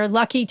treasure, and they are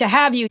lucky to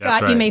have you.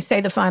 Scott, you may say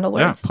the final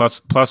words. Yeah,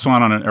 plus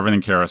one on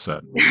everything Kara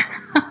said.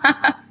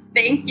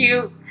 Thank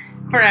you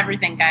for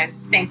everything,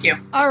 guys. Thank you.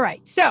 All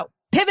right. So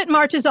Pivot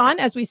marches on,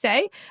 as we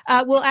say.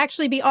 We'll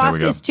actually be off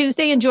this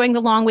Tuesday enjoying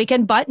the long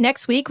weekend, but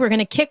next week we're going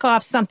to kick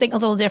off something a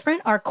little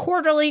different, our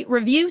quarterly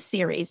review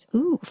series.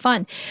 Ooh,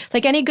 fun.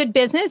 Like any good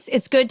business,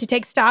 it's good to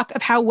take stock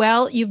of how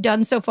well you've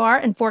done so far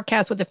and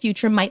forecast what the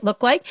future might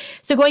look like.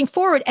 So going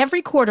forward,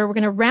 every quarter, we're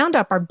going to round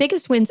up our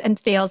biggest wins and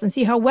fails and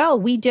see how well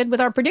we did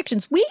with our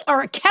predictions. We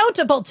are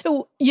accountable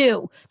to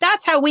you.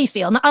 That's how we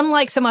feel. Now,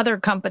 unlike some other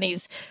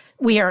companies,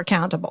 we are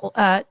accountable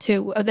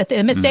to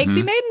the mistakes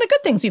we made and the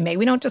good things we made.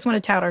 We don't just want to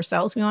tout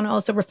ourselves. We want to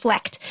also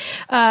reflect.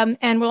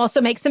 And we'll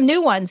also make some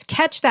new ones.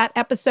 Catch that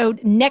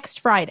episode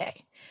next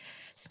Friday.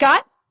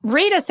 Scott,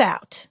 read us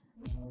out.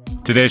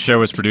 Today's show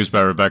was produced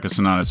by Rebecca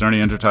Sananas.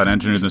 Ernie Intertot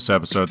engineered this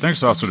episode.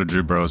 Thanks also to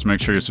Drew Bros. Make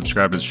sure you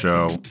subscribe to the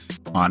show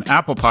on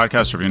Apple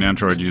Podcasts. Or if you're an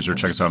Android user,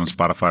 check us out on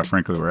Spotify,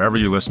 frankly, wherever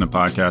you listen to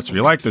podcasts. If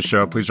you like the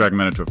show, please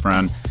recommend it to a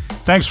friend.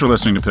 Thanks for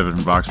listening to Pivot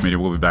from Vox Media.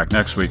 We'll be back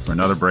next week for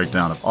another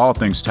breakdown of all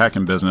things tech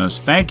and business.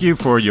 Thank you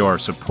for your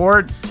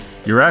support,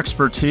 your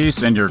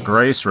expertise, and your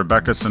grace,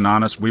 Rebecca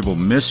Sananas. We will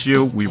miss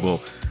you. We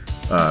will,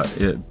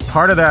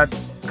 part of that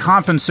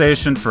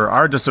compensation for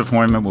our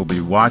disappointment will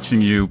be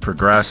watching you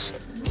progress.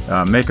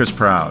 Make us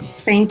proud.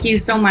 Thank you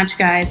so much,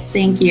 guys.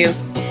 Thank you.